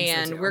 I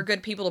think so too. We're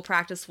good people to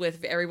practice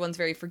with. Everyone's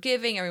very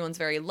forgiving. Everyone's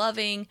very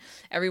loving.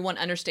 Everyone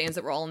understands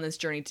that we're all in this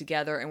journey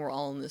together and we're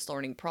all in this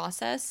learning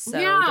process. So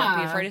don't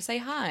be afraid to say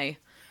hi.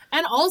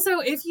 And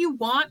also, if you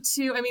want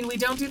to, I mean, we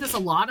don't do this a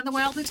lot in the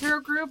Wildly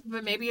Tarot group,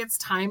 but maybe it's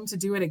time to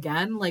do it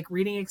again. Like,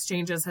 reading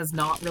exchanges has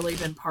not really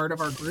been part of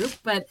our group,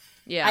 but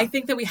I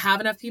think that we have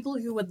enough people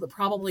who would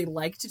probably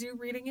like to do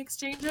reading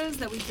exchanges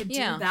that we could do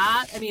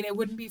that. I mean, it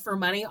wouldn't be for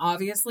money,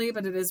 obviously,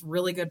 but it is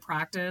really good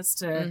practice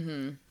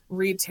to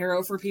read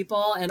tarot for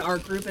people. And our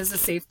group is a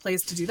safe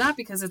place to do that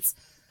because it's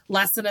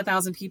less than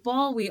 1,000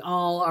 people. We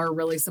all are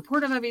really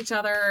supportive of each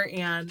other.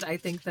 And I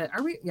think that,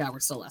 are we? Yeah,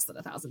 we're still less than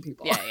 1,000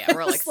 people. Yeah.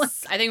 We're like,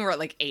 I think we're at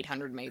like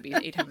 800, maybe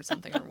 800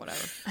 something or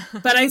whatever.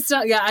 But I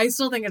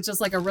still think it's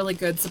just like a really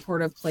good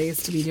supportive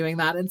place to be doing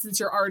that. And since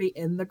you're already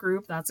in the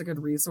group, that's a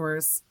good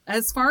resource.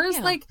 As far as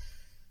like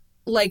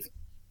like,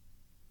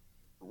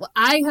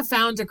 I have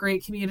found a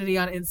great community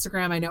on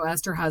Instagram. I know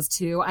Esther has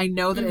too. I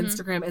know that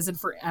Instagram isn't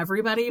for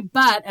everybody,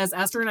 but as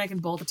Esther and I can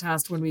both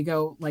attest, when we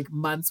go like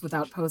months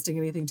without posting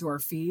anything to our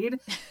feed,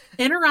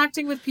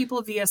 interacting with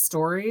people via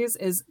stories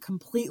is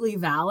completely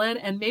valid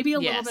and maybe a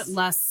little bit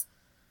less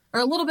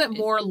or a little bit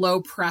more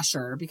low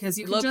pressure, because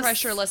you can low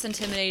pressure, less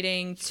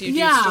intimidating to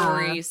do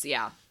stories.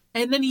 Yeah.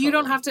 And then you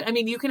don't have to, I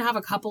mean, you can have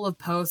a couple of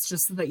posts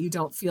just so that you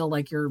don't feel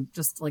like you're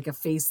just like a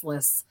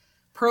faceless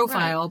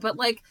profile, but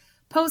like,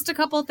 post a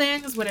couple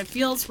things when it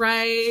feels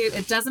right.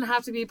 It doesn't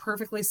have to be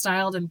perfectly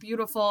styled and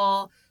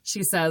beautiful,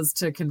 she says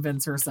to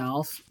convince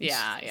herself.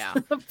 Yeah.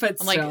 But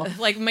still.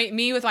 Like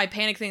me with my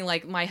panic thing,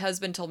 like my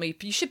husband told me,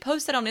 you should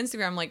post it on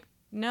Instagram. I'm like,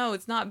 no,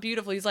 it's not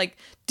beautiful. He's like,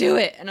 do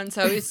it. And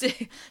so it's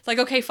like,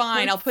 okay,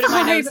 fine. I'll put in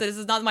my notes that this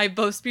is not my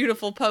most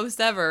beautiful post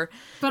ever.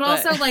 But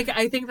also, like,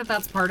 I think that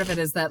that's part of it,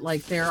 is that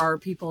like there are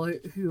people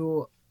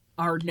who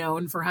are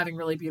known for having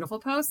really beautiful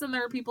posts, and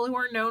there are people who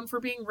are known for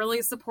being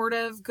really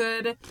supportive,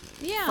 good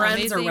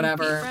friends or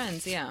whatever.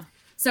 Friends, yeah.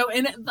 So,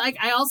 and like,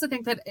 I also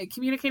think that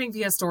communicating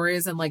via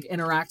stories and like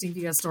interacting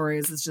via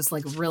stories is just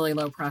like really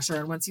low pressure.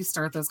 And once you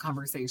start those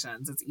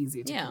conversations, it's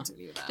easy to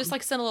continue them. Just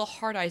like send a little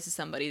heart eyes to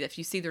somebody if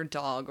you see their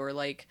dog, or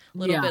like a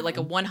little bit like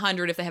a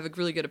 100 if they have a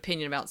really good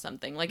opinion about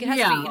something. Like it has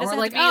to be. It doesn't or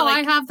like, have to be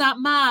I have that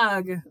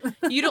mug.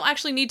 You don't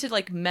actually need to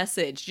like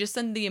message. Just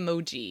send the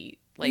emoji.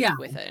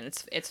 With it, and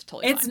it's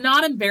totally fine.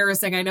 Not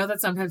embarrassing. I know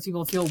that sometimes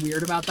people feel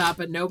weird about that,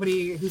 but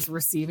nobody who's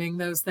receiving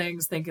those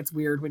things think it's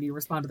weird when you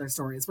respond to their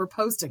stories. We're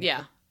posting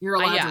it. You're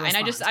allowed to respond. And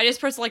I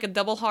just press like a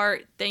double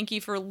heart. Thank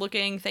you for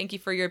looking. Thank you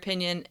for your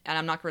opinion. And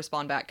I'm not going to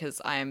respond back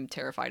because I'm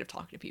terrified of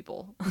talking to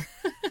people.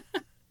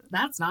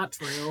 That's not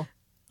true.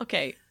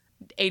 Okay.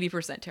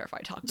 80%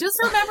 terrified talking. Just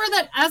remember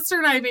that Esther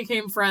and I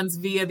became friends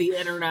via the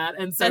internet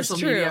and social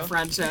media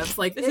friendships.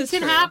 Like, it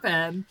can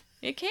happen.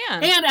 It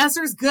can. And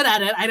Esther's good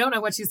at it. I don't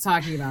know what she's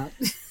talking about.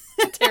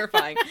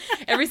 Terrifying.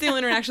 Every single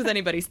interaction with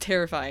anybody's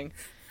terrifying.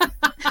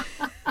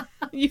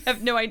 You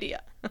have no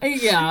idea.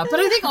 Yeah, but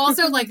I think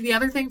also, like, the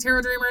other thing,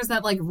 Tarot Dreamers,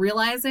 that, like,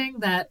 realizing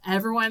that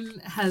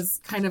everyone has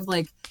kind of,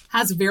 like,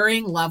 has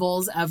varying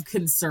levels of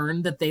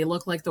concern that they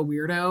look like the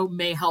weirdo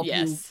may help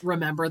you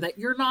remember that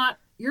you're not.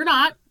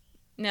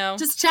 No.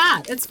 Just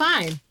chat. It's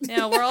fine.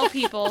 No, we're all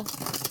people.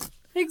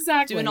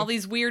 Exactly. Doing all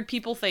these weird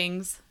people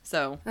things.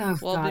 So,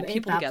 we'll be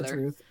people together. The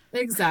truth.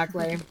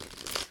 Exactly.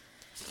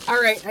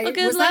 All right. Well,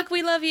 good luck.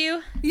 We love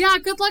you. Yeah,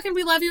 good luck and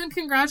we love you, and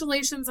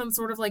congratulations on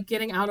sort of like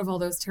getting out of all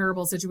those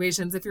terrible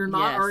situations. If you're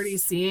not already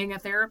seeing a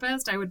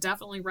therapist, I would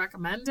definitely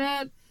recommend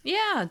it.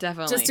 Yeah,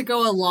 definitely. Just to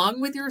go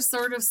along with your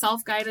sort of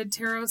self-guided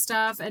tarot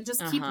stuff, and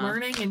just keep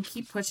learning and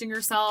keep pushing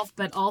yourself.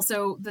 But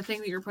also the thing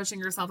that you're pushing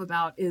yourself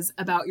about is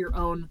about your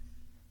own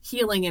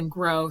healing and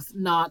growth,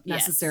 not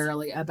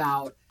necessarily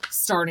about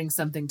starting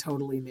something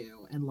totally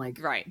new and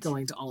like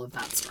going to all of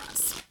that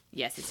stress.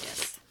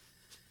 Yes.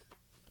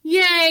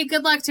 Yay!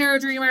 Good luck, Tarot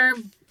Dreamer.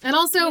 And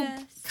also,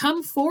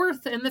 come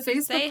forth in the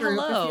Facebook group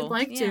if you'd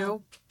like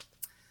to.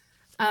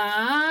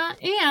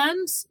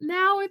 And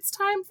now it's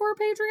time for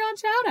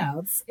Patreon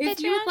shoutouts.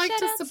 If you would like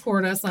to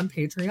support us on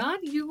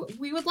Patreon,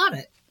 we would love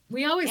it.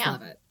 We always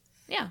love it.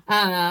 Yeah.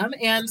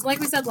 And like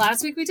we said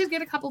last week, we did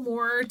get a couple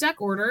more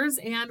deck orders,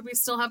 and we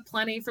still have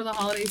plenty for the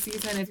holiday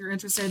season. If you're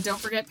interested,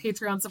 don't forget,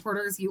 Patreon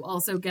supporters, you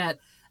also get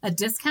a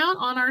discount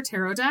on our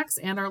tarot decks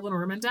and our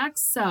Lenormand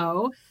decks.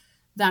 So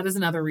that is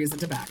another reason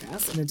to back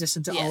us, in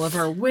addition to all of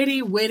our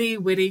witty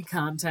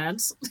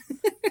content.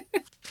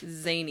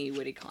 Zany,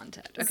 witty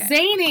content. Okay.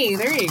 Zany.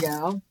 There you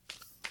go.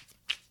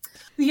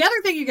 The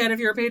other thing you get if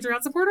you're a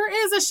Patreon supporter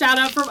is a shout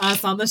out from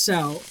us on the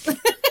show.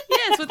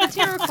 Yes, with the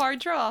tarot card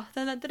draw.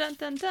 Dun, dun, dun,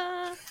 dun,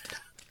 dun.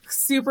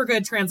 Super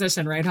good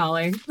transition, right,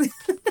 Holly?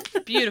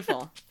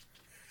 Beautiful.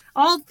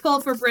 I'll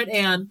pull for Britt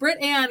Ann. Britt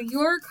Ann,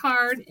 your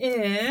card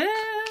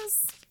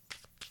is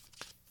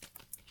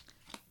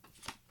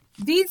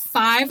the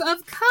 5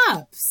 of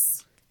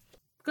Cups.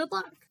 Good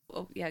luck.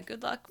 Oh, yeah,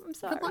 good luck. I'm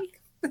sorry. Good luck.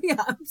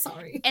 Yeah, I'm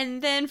sorry.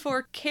 And then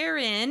for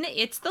Karen,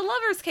 it's the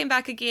Lovers came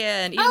back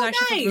again. Even though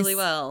she did really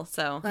well.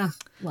 So,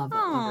 love that.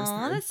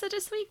 Aww, that's such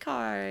a sweet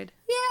card.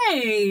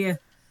 Yay!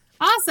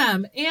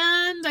 Awesome.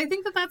 And I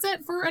think that's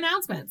it for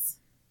announcements.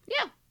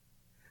 Yeah.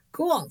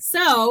 Cool.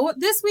 So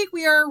this week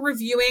we are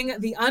reviewing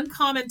The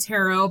Uncommon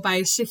Tarot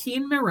by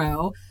Shaheen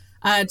Moreau.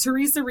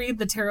 Teresa Reed,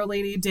 the tarot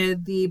lady,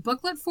 did the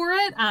booklet for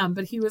it,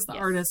 but he was the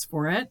artist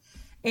for it.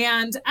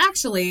 And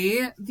actually,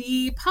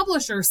 the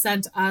publisher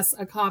sent us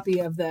a copy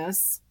of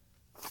this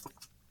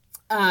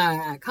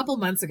a couple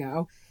months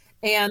ago.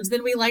 And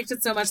then we liked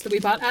it so much that we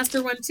bought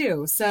Esther one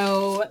too.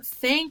 So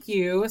thank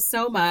you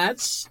so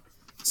much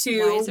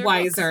to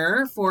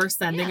Wiser for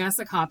sending us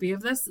a copy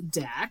of this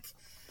deck.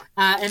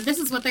 And this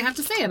is what they have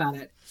to say about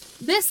it.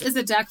 This is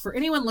a deck for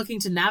anyone looking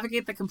to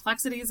navigate the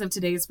complexities of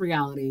today's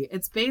reality.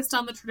 It's based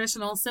on the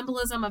traditional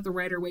symbolism of the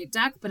Rider-Waite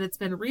deck, but it's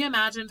been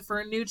reimagined for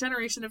a new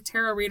generation of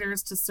tarot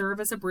readers to serve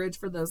as a bridge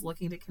for those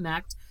looking to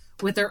connect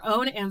with their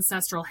own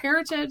ancestral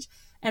heritage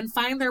and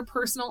find their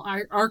personal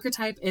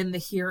archetype in the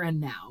here and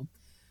now.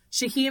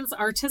 Shaheen's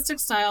artistic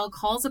style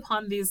calls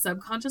upon these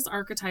subconscious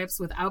archetypes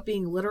without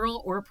being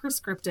literal or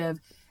prescriptive,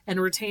 and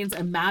retains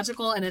a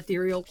magical and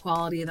ethereal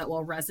quality that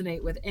will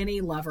resonate with any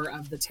lover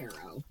of the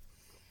tarot.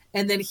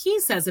 And then he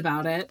says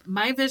about it,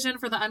 my vision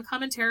for the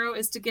Uncommon Tarot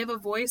is to give a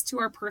voice to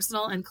our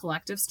personal and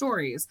collective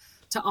stories,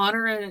 to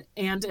honor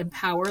and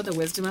empower the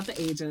wisdom of the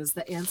ages,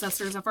 the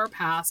ancestors of our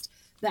past,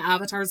 the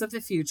avatars of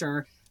the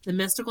future, the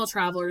mystical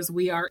travelers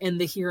we are in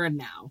the here and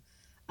now.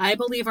 I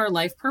believe our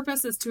life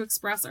purpose is to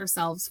express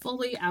ourselves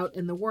fully out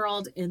in the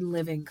world in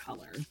living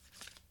color.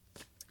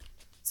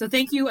 So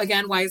thank you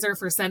again, Weiser,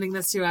 for sending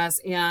this to us,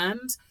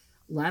 and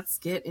let's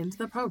get into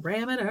the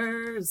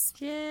parameters.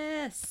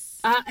 Yes.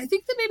 I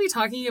think that maybe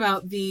talking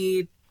about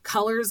the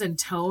colors and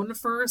tone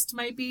first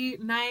might be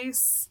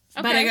nice,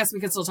 but I guess we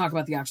could still talk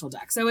about the actual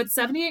deck. So it's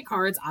 78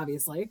 cards,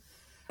 obviously.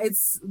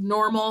 It's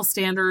normal,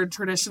 standard,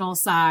 traditional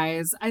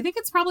size. I think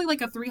it's probably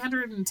like a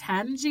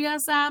 310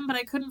 GSM, but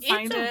I couldn't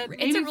find it.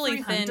 Maybe it's a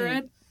really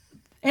thin.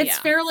 It's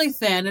fairly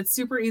thin. It's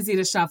super easy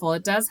to shuffle.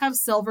 It does have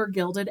silver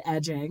gilded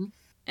edging.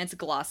 And it's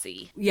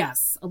glossy.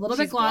 Yes, a little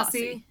bit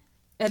glossy.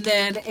 And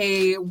then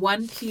a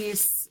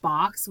one-piece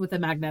box with a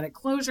magnetic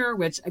closure,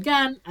 which,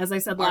 again, as I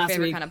said last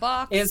week, kind of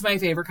box. Is my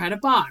favorite kind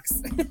of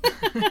box.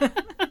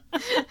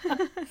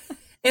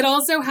 It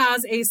also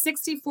has a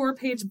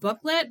 64-page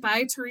booklet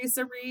by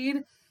Teresa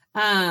Reed.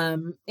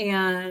 So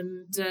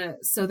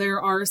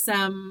there are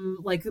some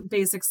like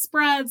basic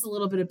spreads, a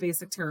little bit of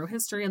basic tarot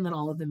history, and then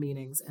all of the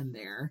meanings in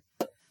there.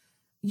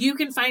 You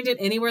can find it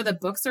anywhere that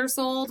books are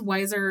sold.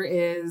 Weiser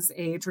is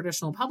a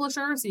traditional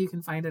publisher, so you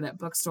can find it at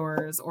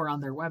bookstores or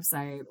on their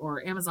website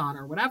or Amazon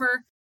or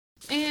whatever.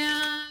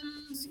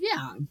 And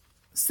yeah.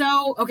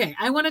 So, okay,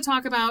 I want to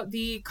talk about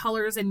the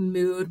colors and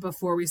mood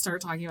before we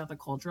start talking about the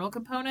cultural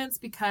components,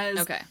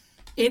 because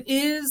it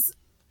is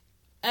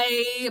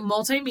a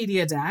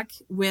multimedia deck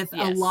with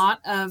a lot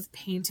of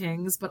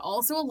paintings, but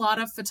also a lot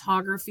of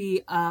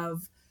photography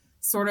of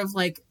sort of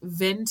like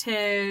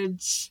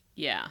vintage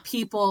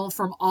people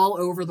from all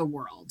over the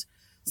world.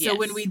 So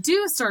when we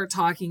do start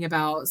talking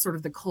about sort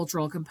of the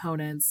cultural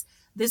components,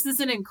 this is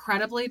an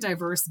incredibly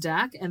diverse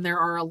deck, and there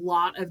are a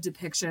lot of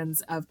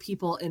depictions of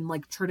people in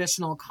like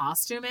traditional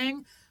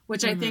costuming,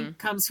 which I think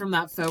comes from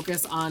that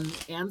focus on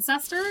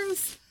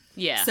ancestors.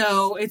 Yeah.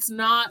 So it's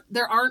not,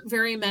 there aren't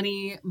very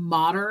many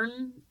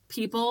modern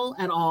people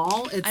at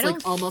all. It's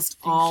like almost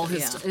all,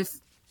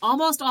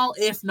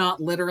 if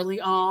not literally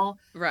all,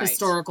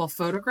 historical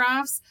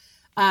photographs.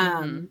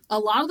 A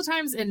lot of the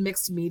times in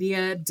mixed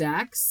media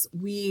decks,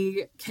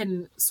 we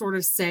can sort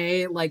of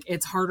say like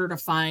it's harder to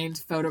find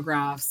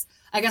photographs,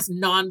 I guess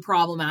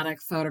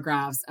non-problematic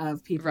photographs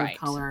of people of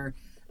color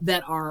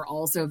that are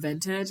also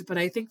vintage. But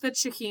I think that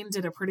Shaheen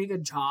did a pretty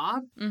good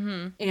job.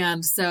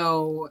 And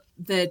so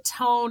the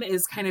tone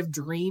is kind of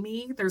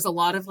dreamy. There's a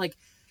lot of like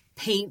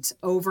paint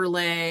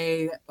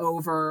overlay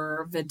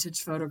over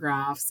vintage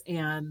photographs,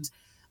 and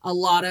a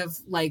lot of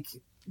like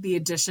the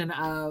addition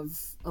of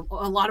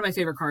a lot of my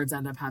favorite cards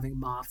end up having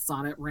moths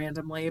on it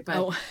randomly,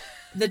 but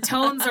the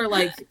tones are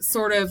like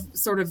sort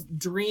of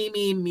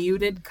dreamy,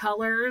 muted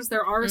colors.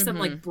 There are some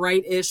like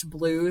bright-ish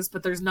blues,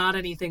 but there's not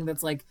anything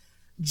that's like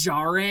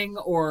jarring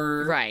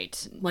or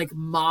like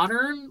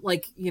modern,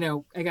 like, you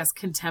know, I guess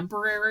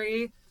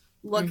contemporary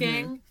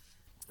looking.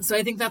 So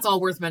I think that's all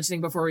worth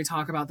mentioning before we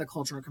talk about the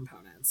cultural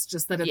components.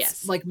 Just that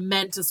it's like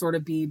meant to sort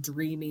of be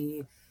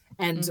dreamy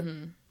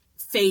and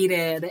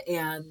faded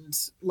and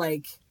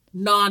like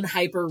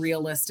non-hyper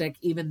realistic,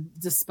 even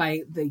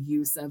despite the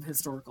use of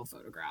historical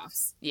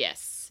photographs.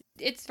 Yes.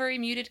 It's very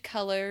muted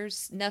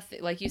colors.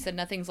 Nothing, like you said,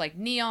 nothing's like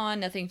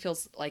neon. Nothing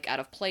feels like out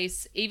of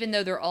place, even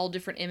though they're all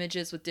different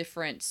images with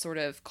different sort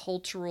of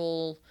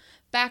cultural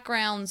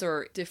backgrounds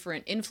or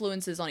different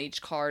influences on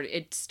each card.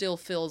 It still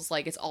feels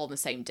like it's all in the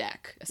same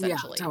deck,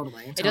 essentially. Yeah,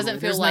 totally. It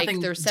doesn't feel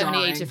like there's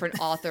 78 different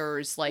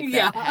authors like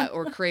that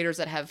or creators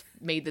that have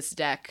made this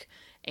deck,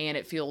 and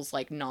it feels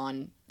like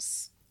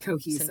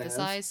cohesive.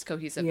 Synthesized,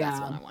 cohesive. That's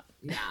what I want.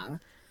 Yeah.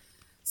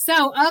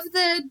 So of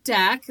the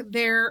deck,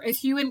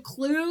 if you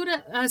include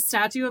a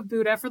statue of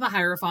Buddha for the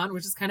Hierophant,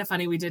 which is kind of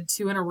funny, we did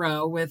 2 in a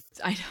row with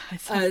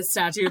a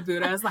statue of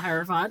Buddha as the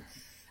Hierophant.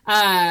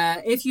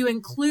 If you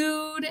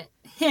include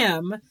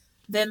him,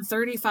 then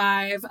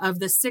 35 of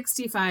the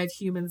 65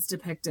 humans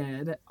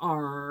depicted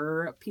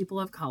are people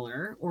of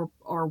color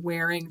or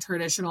wearing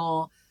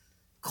traditional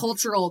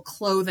cultural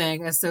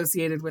clothing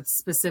associated with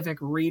specific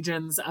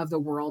regions of the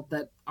world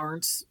that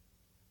aren't,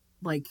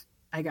 like,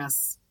 I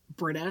guess,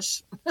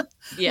 British.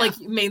 Like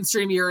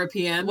mainstream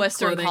European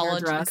Western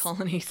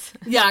colonies.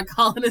 Yeah,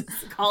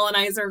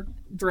 colonizer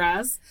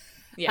dress.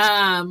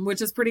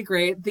 Which is pretty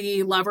great.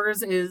 The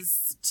lovers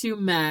is 2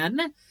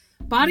 men.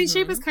 Body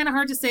shape is kind of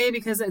hard to say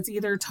because it's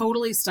either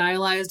totally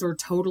stylized or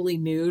totally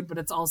nude, but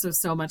it's also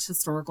so much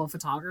historical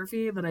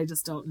photography that I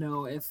just don't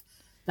know if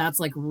that's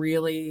like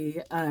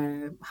really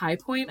a high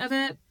point of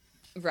it.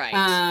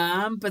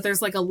 Right. But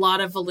there's like a lot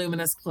of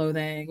voluminous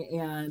clothing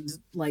and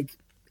like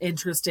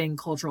interesting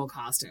cultural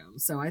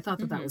costumes. So I thought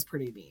that was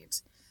pretty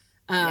neat.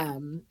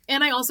 And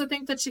I also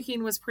think that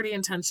Shaheen was pretty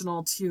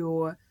intentional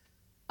to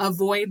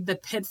avoid the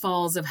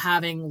pitfalls of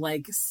having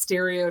like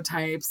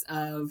stereotypes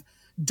of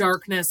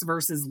darkness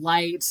versus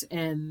light,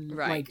 and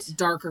like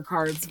darker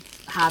cards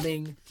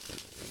having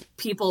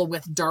people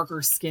with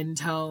darker skin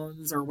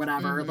tones or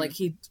whatever. Like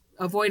he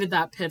avoided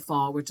that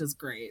pitfall, which is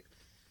great.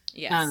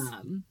 Yes.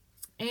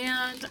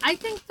 And I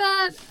think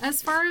that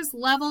as far as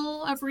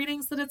level of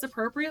readings that it's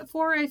appropriate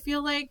for, I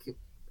feel like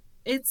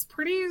it's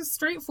pretty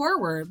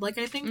straightforward. Like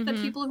I think that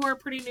people who are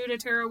pretty new to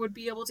tarot would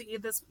be able to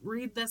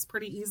read this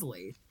pretty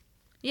easily.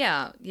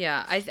 Yeah.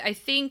 I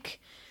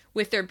think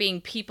with there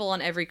being people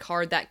on every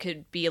card, that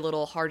could be a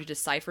little hard to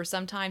decipher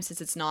sometimes, since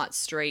it's not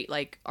straight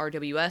like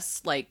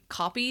RWS like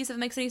copies, if it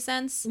makes any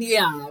sense.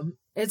 Yeah.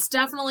 It's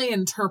definitely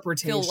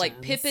interpretation. Feel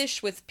like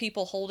pippish with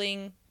people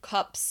holding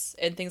cups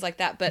and things like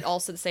that, but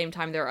also at the same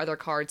time there are other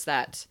cards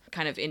that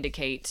kind of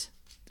indicate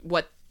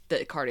what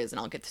the card is, and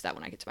I'll get to that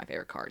when I get to my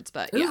favorite cards.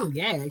 But yeah. Ooh,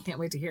 yay, I can't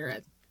wait to hear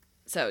it.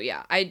 So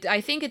yeah,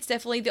 I think it's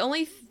definitely the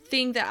only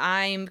thing that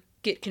I'm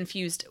get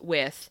confused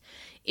with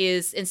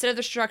is instead of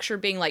the structure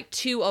being like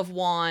 2 of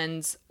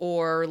Wands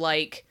or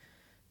like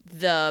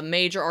the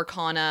major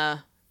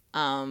arcana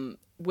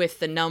with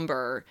the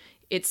number,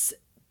 it's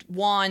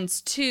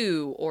Wands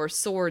 2 or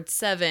Sword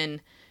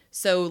 7.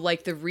 So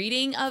like the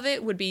reading of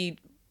it would be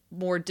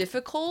more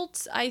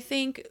difficult, I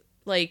think.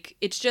 Like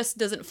it just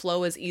doesn't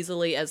flow as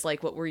easily as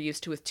like what we're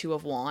used to with 2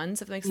 of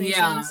Wands, if that makes any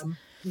sense.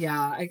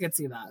 Yeah, I could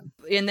see that.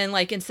 And then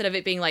like instead of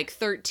it being like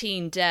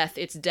 13 death,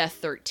 it's death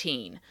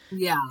 13.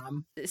 Yeah.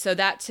 So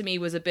that to me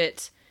was a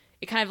bit,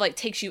 it kind of like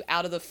takes you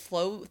out of the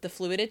flow, the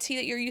fluidity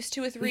that you're used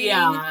to with reading.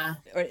 Yeah.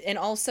 And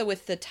also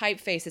with the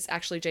typeface, it's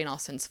actually Jane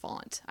Austen's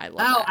font. I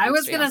love that. I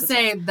was going to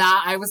say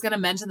that. I was going to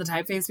mention the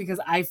typeface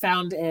because I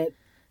found it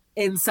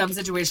in some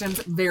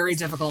situations very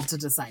difficult to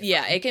decipher.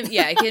 Yeah, it can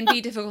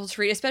be difficult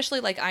to read,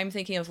 especially like I'm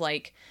thinking of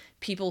like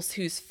people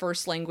whose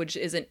first language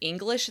isn't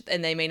English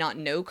and they may not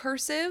know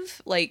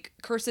cursive. Like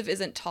cursive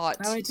isn't taught.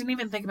 Oh, I didn't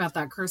even think about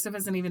that. Cursive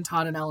isn't even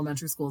taught in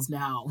elementary schools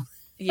now.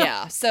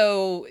 Yeah.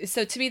 So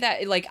to me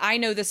that like I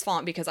know this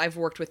font because I've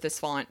worked with this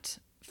font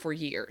for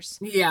years.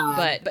 Yeah.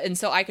 But and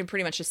so I can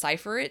pretty much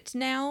decipher it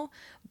now,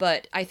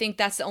 but I think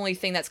that's the only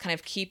thing that's kind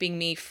of keeping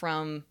me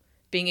from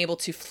being able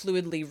to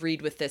fluidly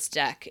read with this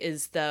deck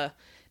is the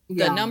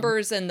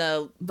numbers and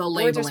the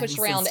words are switched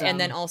around system.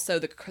 And then also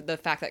the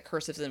fact that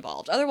cursive's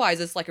involved.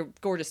 Otherwise, it's like a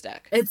gorgeous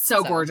deck. It's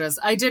so gorgeous.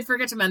 I did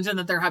forget to mention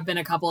that there have been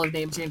a couple of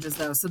name changes,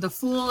 though. So the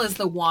Fool is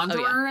the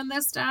Wanderer in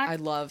this deck. I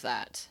love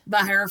that. The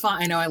Hierophant,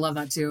 I know, I love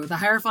that too. The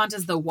Hierophant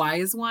is the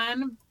Wise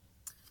One.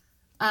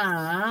 What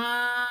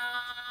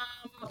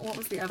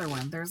was the other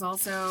one? There was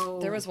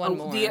one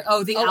more. The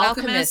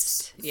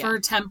Alchemist for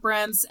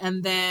Temperance,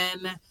 and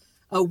then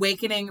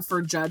Awakening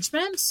for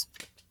Judgment.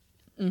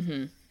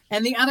 Mm-hmm.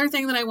 And the other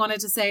thing that I wanted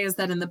to say is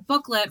that in the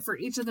booklet for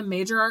each of the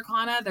major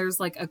arcana, there's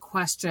like a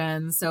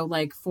question. So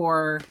like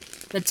for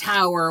the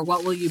Tower,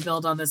 what will you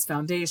build on this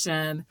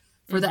foundation?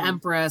 For the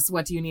Empress,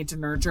 what do you need to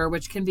nurture?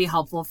 Which can be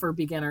helpful for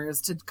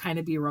beginners to kind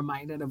of be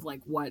reminded of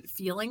like what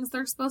feelings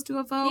they're supposed to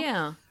evoke.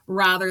 Yeah.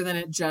 Rather than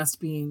it just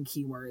being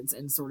keywords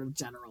and sort of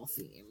general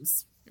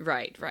themes.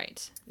 Right.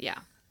 Yeah.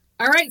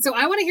 All right, so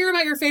I want to hear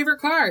about your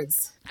favorite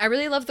cards. I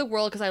really love the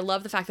world because I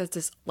love the fact that it's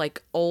this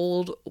like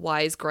old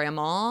wise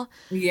grandma.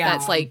 Yeah.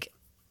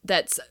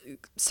 That's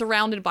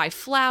surrounded by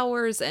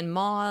flowers and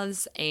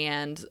moths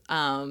and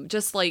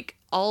just like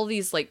all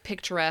these like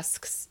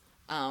picturesque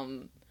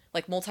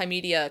like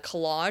multimedia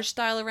collage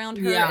style around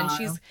her. Yeah.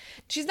 And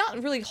she's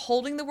not really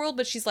holding the world,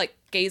 but she's like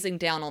gazing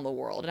down on the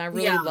world. And I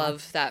really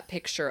love that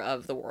picture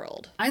of the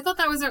world. I thought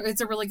that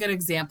it's a really good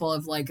example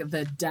of like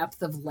the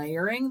depth of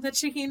layering that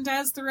Shaheen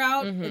does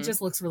throughout. It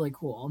just looks really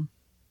cool.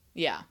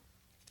 Yeah.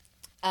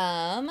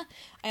 I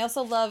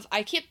also love,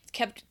 I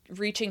kept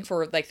reaching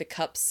for like the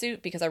cup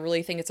suit because I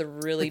really think it's a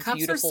really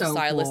beautiful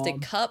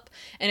stylistic cup.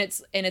 And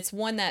it's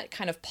one that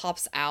kind of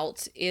pops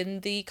out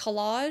in the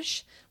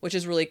collage, which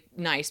is really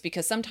nice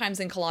because sometimes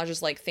in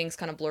collages, like things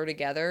kind of blur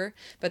together,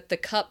 but the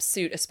cup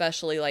suit,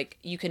 especially, like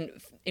you can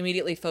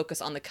immediately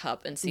focus on the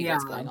cup and see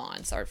what's going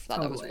on. So I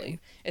thought that was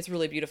it's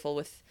really beautiful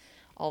with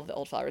all of the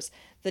old flowers.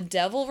 The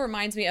devil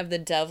reminds me of the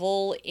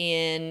devil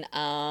in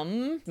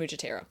Mucha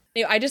Tarot.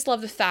 I just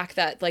love the fact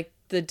that like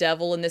the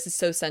devil in this is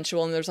so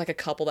sensual, and there's like a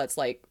couple that's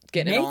like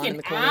getting it on in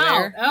the corner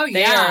there. Oh yeah,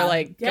 they are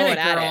like going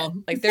at it.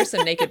 Like there's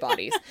some naked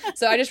bodies.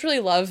 So I just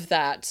really love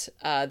that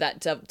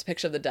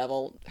depiction of the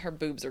devil. Her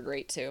boobs are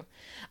great too.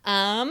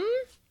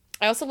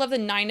 I also love the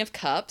 9 of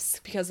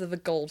Cups because of the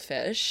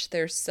goldfish.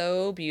 They're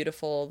so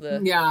beautiful.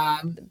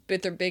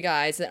 With their big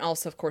eyes, and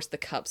also of course the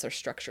cups are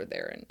structured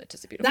there, and it's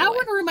just a beautiful. That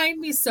would remind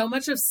me so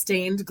much of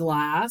stained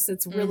glass.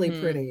 It's really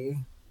pretty.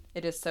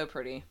 It is so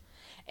pretty.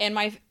 And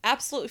my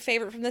absolute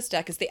favorite from this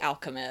deck is the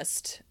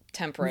Alchemist,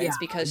 Temperance,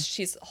 because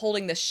she's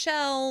holding the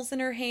shells in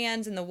her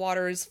hands and the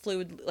water is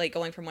fluid, like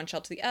going from one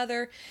shell to the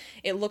other.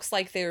 It looks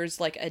like there's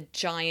like a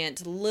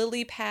giant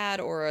lily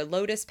pad or a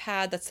lotus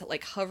pad that's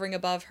like hovering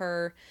above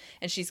her,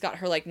 and she's got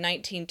her like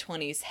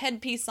 1920s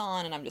headpiece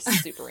on, and I'm just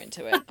super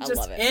into it. I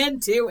love it.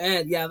 Into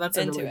it. Yeah, that's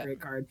a really great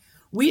card.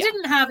 We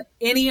didn't have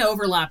any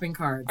overlapping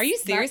cards. Are you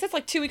serious? That's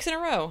like 2 weeks in a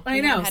row. I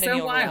know,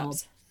 so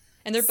wild.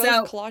 And they're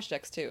both collage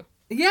decks too.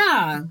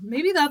 Yeah,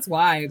 maybe that's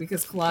why,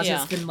 because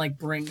collages can like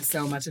bring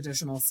so much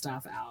additional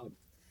stuff out.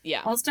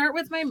 Yeah. I'll start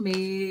with my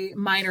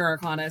minor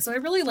arcana. So I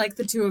really like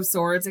the Two of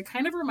Swords. It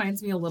kind of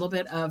reminds me a little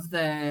bit of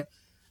the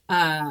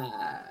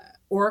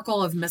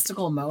Oracle of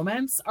Mystical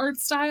Moments art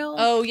style.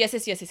 Oh, yes.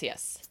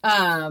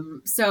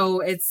 So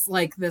it's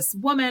like this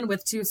woman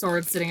with two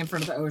swords sitting in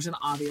front of the ocean,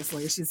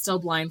 obviously. She's still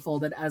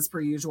blindfolded as per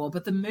usual,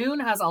 but the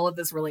moon has all of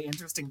this really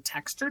interesting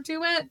texture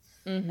to it,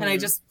 and I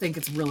just think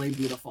it's really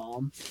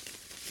beautiful.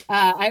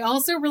 I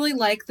also really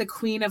like the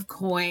Queen of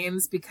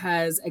Coins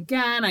because,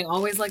 again, I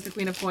always like the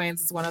Queen of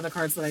Coins. It's one of the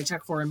cards that I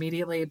check for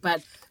immediately,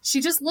 but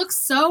she just looks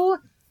so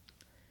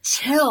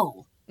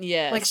chill.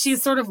 Yeah. Like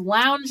she's sort of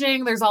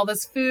lounging. There's all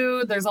this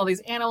food. There's all these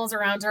animals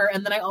around her.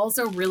 And then I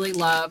also really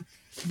love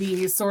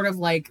the sort of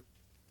like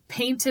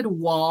painted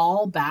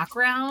wall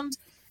background.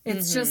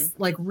 It's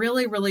just like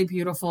really, really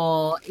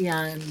beautiful.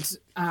 And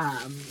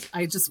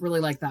I just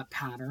really like that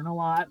pattern a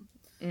lot.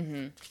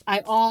 I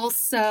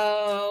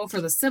also,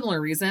 for the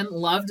similar reason,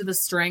 loved the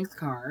Strength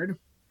card.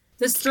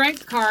 The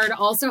Strength card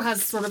also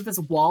has sort of this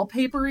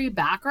wallpapery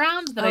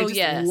background that I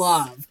just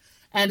love.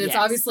 And it's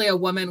obviously a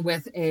woman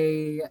with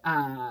a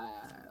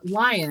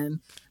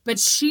lion, but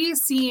she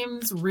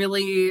seems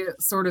really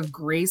sort of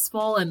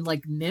graceful and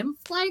like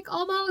nymph-like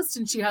almost.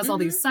 And she has all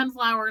these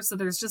sunflowers. So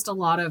there's just a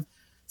lot of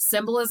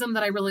symbolism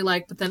that I really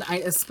like. But then I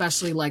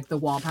especially like the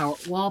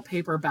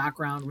wallpaper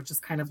background, which is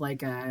kind of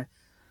like a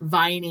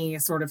viney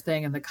sort of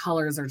thing, and the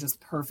colors are just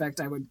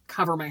perfect. I would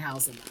cover my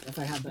house in that if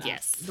I had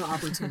the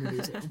opportunity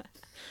to.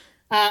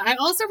 I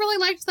also really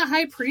liked the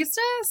High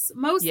Priestess,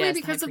 mostly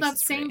because of that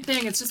same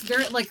thing. It's just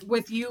very like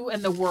with you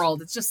and the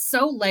world. It's just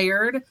so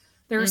layered.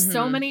 There's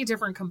so many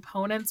different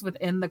components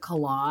within the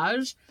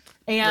collage,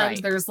 and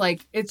there's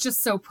like it's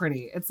just so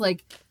pretty. It's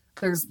like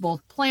there's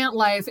both plant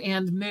life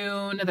and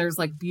moon. There's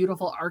like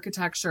beautiful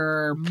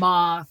architecture,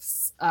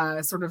 moths,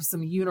 sort of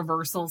some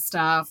universal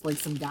stuff, like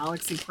some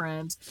galaxy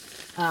print,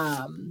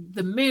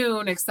 the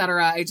moon,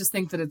 etc. I just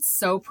think that it's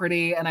so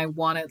pretty and I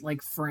want it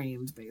like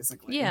framed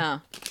basically. Yeah.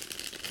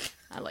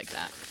 I like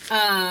that.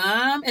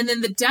 And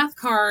then the Death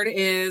card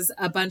is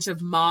a bunch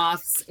of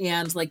moths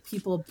and like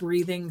people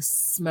breathing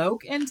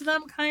smoke into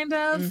them, kind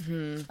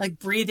of like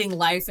breathing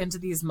life into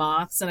these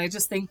moths. And I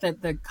just think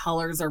that the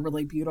colors are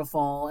really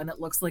beautiful and it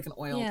looks like an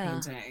oil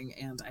painting.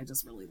 And I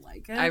just really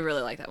like it. I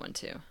really like that one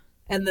too.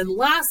 And then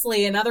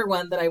lastly, another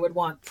one that I would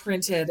want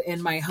printed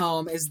in my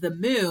home is the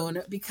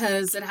moon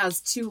because it has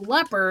two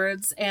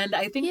leopards. And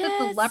I think that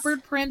the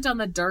leopard print on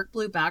the dark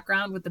blue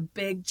background with the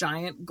big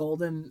giant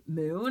golden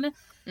moon,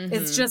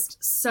 it's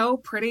just so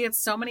pretty. It's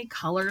so many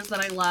colors that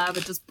I love.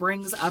 It just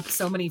brings up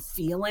so many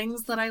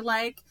feelings that I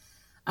like.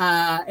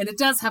 And it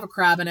does have a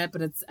crab in it,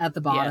 but it's at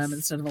the bottom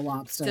instead of a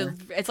lobster.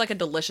 It's like a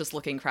delicious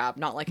looking crab,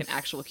 not like an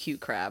actual cute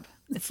crab.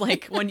 It's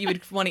like one you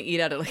would want to eat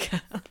out of like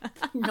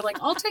You're like,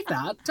 I'll take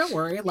that. Don't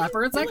worry.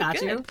 Leopards, I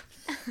got you.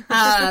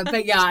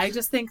 But yeah, I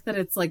just think that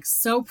it's like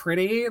so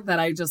pretty that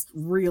I just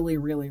really,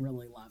 really,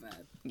 really love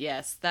it.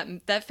 Yes,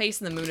 that face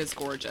in the moon is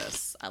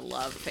gorgeous. I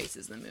love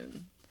faces in the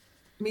moon.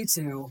 Me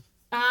too.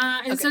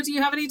 So do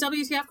you have any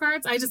WTF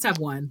cards? I just have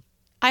one.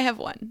 I have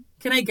one.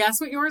 Can I guess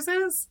what yours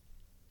is?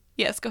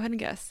 Yes, go ahead and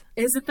guess.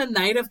 Is it the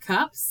Knight of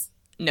Cups?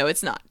 No,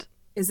 it's not.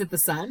 Is it the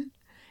Sun?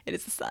 It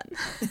is the Sun.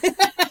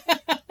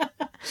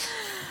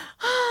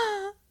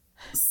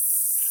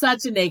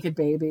 Such a naked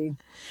baby.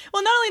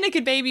 Well, not only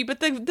naked baby, but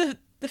the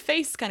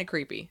face is kind of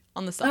creepy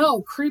on the Sun.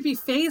 Oh, creepy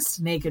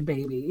faced naked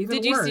baby.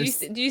 Even worse.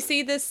 Did you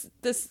see this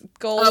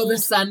gold? Oh, the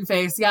sun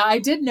face. Yeah, I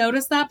did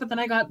notice that, but then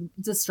I got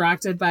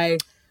distracted by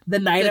the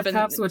Knight of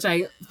Cups, which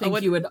I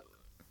think you would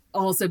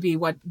also be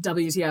what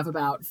WTF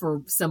about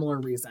for similar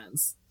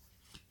reasons.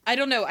 I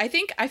don't know. I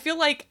feel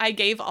like I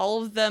gave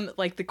all of them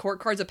like the court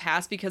cards a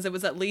pass because it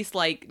was at least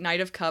like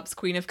Knight of Cups,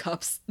 Queen of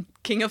Cups,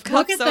 King of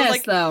Cups. Look at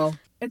this though.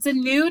 It's a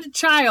nude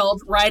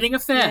child riding a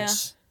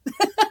fish.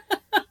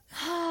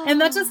 Yeah.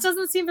 And that just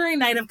doesn't seem very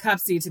Knight of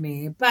Cupsy to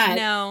me. But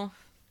no.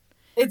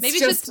 Maybe it's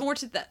just more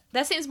to that.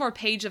 That seems more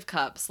Page of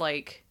Cups,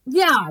 like.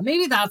 Yeah,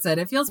 maybe that's it.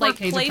 It feels like more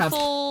Page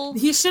playful... of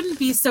Cups. He shouldn't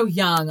be so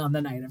young on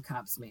the Knight of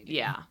Cups, maybe.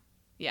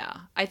 Yeah.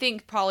 I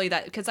think probably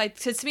that because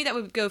to me that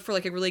would go for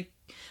like a really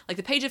like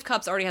the Page of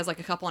Cups already has like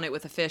a cup on it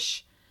with a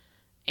fish,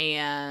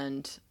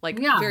 and like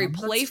very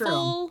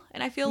playful,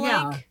 and I feel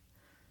like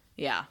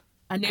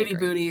a nudie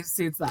booty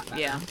suits that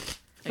better. Yeah.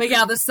 But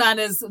yeah, the sun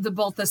is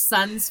both the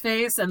sun's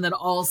face and then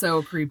also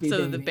a creepy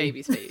baby. So the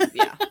baby's face,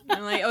 yeah.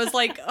 And I was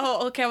like,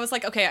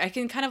 I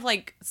can kind of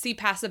like see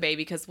past the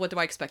baby because what do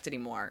I expect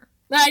anymore?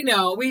 I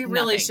know, we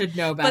really should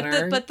know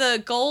better. But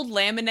the gold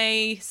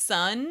laminate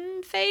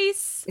sun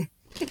face,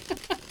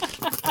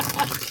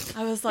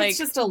 I was like, it's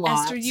just a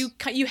lot. Esther, you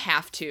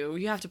have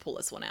to pull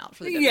this one out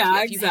for the WTF.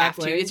 Yeah,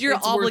 exactly. You're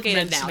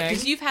obligated now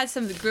because you've had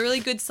some really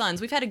good suns.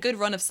 We've had a good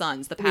run of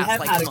suns the past.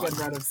 We have had a good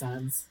run of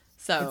suns.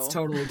 So it's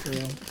totally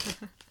true.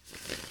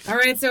 All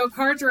right, so a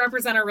card to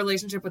represent our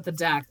relationship with the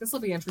deck. This will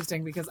be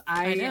interesting because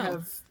I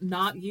have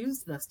not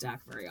used this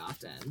deck very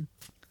often.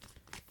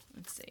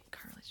 Let's see.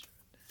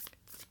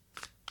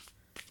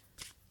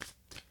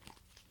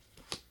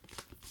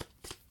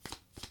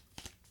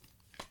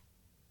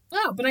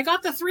 Oh, but I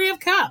got the 3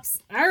 of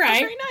Cups. All right. That's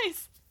very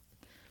nice.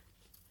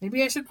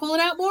 Maybe I should pull it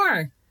out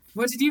more.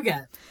 What did you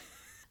get?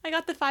 I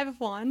got the 5 of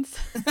Wands.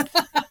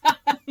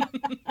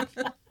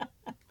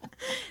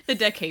 The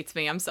deck hates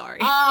me. I'm sorry.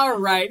 All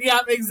right. Yeah,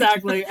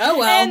 exactly. Oh,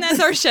 well. And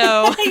that's our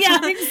show. Yeah,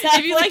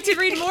 exactly. If you'd like to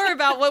read more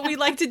about what we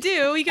like to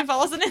do, you can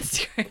follow us on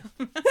Instagram.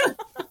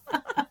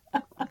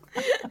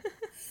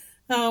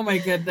 Oh, my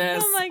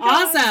goodness. Oh, my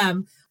gosh.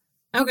 Awesome.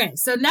 Okay,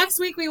 so next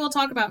week we will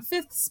talk about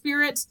Fifth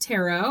Spirit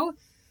Tarot.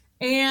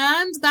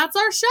 And that's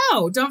our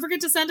show. Don't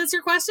forget to send us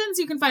your questions.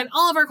 You can find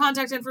all of our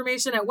contact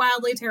information at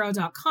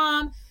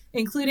wildlytarot.com,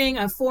 including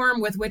a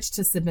form with which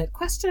to submit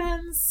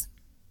questions.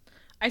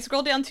 I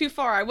scrolled down too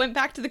far. I went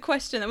back to the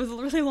question. That was a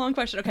really long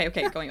question. Okay,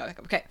 going back.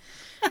 Okay.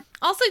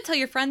 Also, tell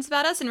your friends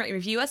about us and rate and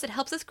review us. It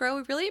helps us grow.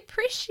 We really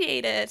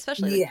appreciate it,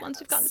 especially the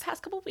ones we've gotten the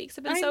past couple of weeks.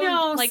 Have been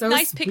so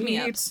nice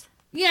pick-me-ups.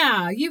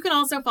 Yeah, you can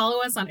also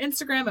follow us on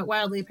Instagram at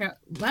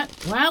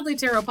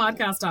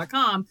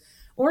wildlytarotpodcast.com.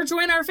 Or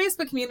join our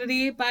Facebook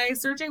community by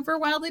searching for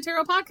Wildly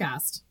Tarot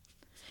Podcast.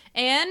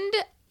 And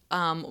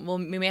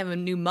we may have a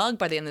new mug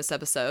by the end of this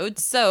episode,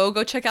 so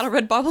go check out our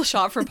Redbubble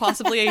shop for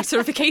possibly a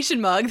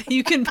certification mug that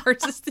you can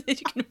purchase, that you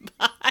can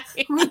buy.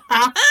 We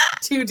have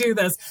to do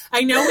this.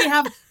 I know we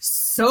have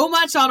so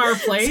much on our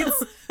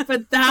plates,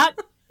 but that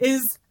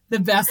is the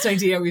best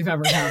idea we've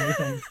ever had, I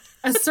think.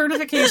 A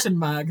certification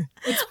mug.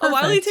 A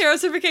Wildly Tarot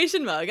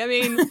certification mug. I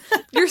mean,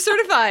 you're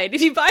certified.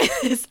 If you buy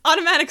this,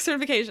 automatic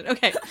certification.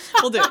 Okay,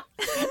 we'll do it.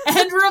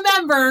 And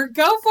remember,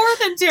 go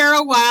forth and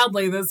tarot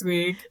wildly this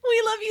week.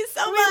 We love you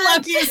so much. We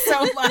love you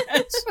so much.